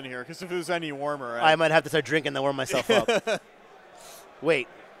of cool in here because if it was any warmer, I might have to start drinking to warm myself up. Wait,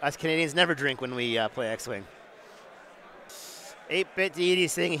 us Canadians never drink when we play X-Wing. 8-bit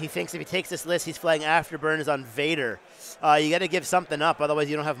deity's thing. He thinks if he takes this list, he's flying afterburners on Vader. You got to give something up, otherwise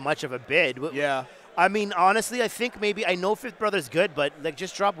you don't have much of a bid. Yeah. I mean, honestly, I think maybe I know Fifth Brother's good, but like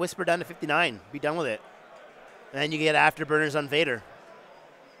just drop Whisper down to 59. Be done with it. And then you get afterburners on Vader.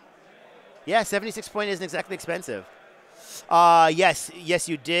 Yeah, 76 point isn't exactly expensive. Yes,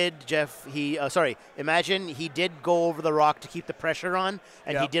 you did, Jeff. Imagine he did go over the rock to keep the pressure on,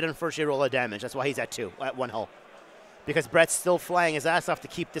 and he did unfortunately roll a damage. That's why he's at 2, at 1 hull. Because Brett's still flying his ass off to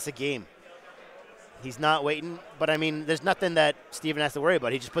keep this a game. He's not waiting, but I mean, there's nothing that Steven has to worry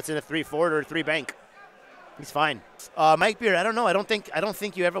about. He just puts in a 3 forward or a 3 bank. He's fine. Mike Beard, I don't know. I don't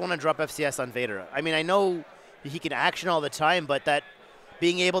think you ever want to drop FCS on Vader. I mean, I know he can action all the time, but that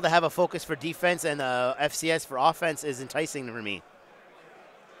being able to have a focus for defense and FCS for offense is enticing for me.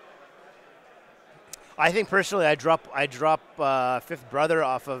 I think personally, I drop Fifth Brother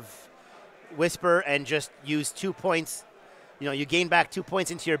off of Whisper and just use 2 points. You gain back 2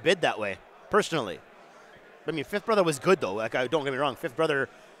 points into your bid that way. Personally, I mean, Fifth Brother was good though. Like, don't get me wrong, Fifth Brother,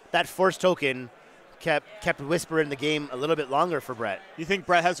 that force token kept Whisper in the game a little bit longer for Brett. You think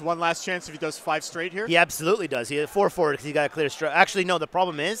Brett has one last chance if he does 5 straight here? He absolutely does. He had 4 forward because he got a clear strike. Actually, no. The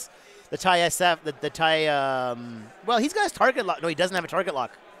problem is the TIE SF. The TIE. Well, he's got his target lock. No, he doesn't have a target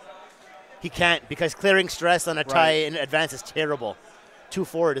lock. He can't because clearing stress on a TIE in advance is terrible. 2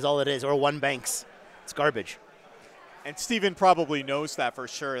 forward is all it is, or 1 banks. It's garbage. And Steven probably knows that for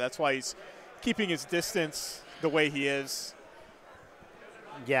sure. That's why he's keeping his distance the way he is.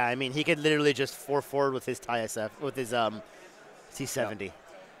 Yeah, I mean, he could literally just 4 forward with his TIE SF, with his T70.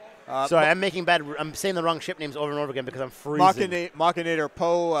 Yeah. Sorry, I'm saying the wrong ship names over and over again because I'm freezing. Machinator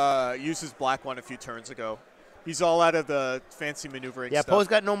Poe used his black one a few turns ago. He's all out of the fancy maneuvering stuff. Yeah, Poe's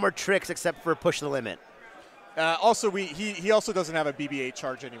got no more tricks except for push the limit. Also, he also doesn't have a BB-8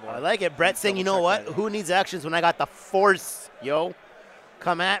 charge anymore. I like it. Brett's saying, you know what? Who needs actions when I got the Force, yo?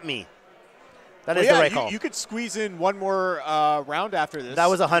 Come at me. That is the right call. You could squeeze in one more round after this. That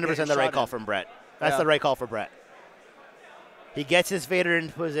was 100% the right call from Brett. That's the right call for Brett. He gets his Vader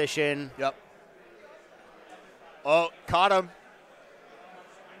into position. Yep. Oh, caught him.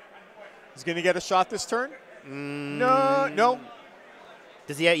 He's going to get a shot this turn? No.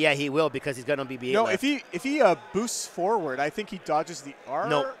 Does he? Yeah, he will because he's got no BB-8 No, left. if he boosts forward, I think he dodges the R.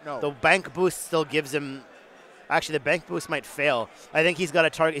 No, the bank boost still gives him. Actually, the bank boost might fail. I think he's got a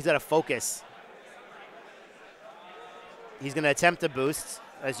target. He's got a focus. He's going to attempt a boost,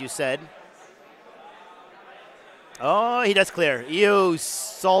 as you said. Oh, he does clear. You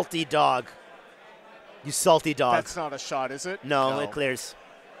salty dog. You salty dog. That's not a shot, is it? No, it clears.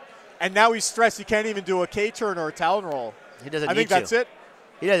 And now he's stressed. He can't even do a K turn or a Talon roll. He doesn't I need think to. that's it.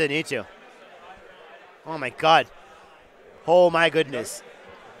 He doesn't need to. Oh, my God. Oh, my goodness.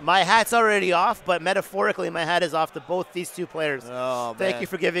 My hat's already off, but metaphorically, my hat is off to both these two players. Oh, Thank you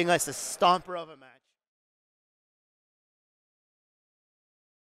for giving us a stomper of a match.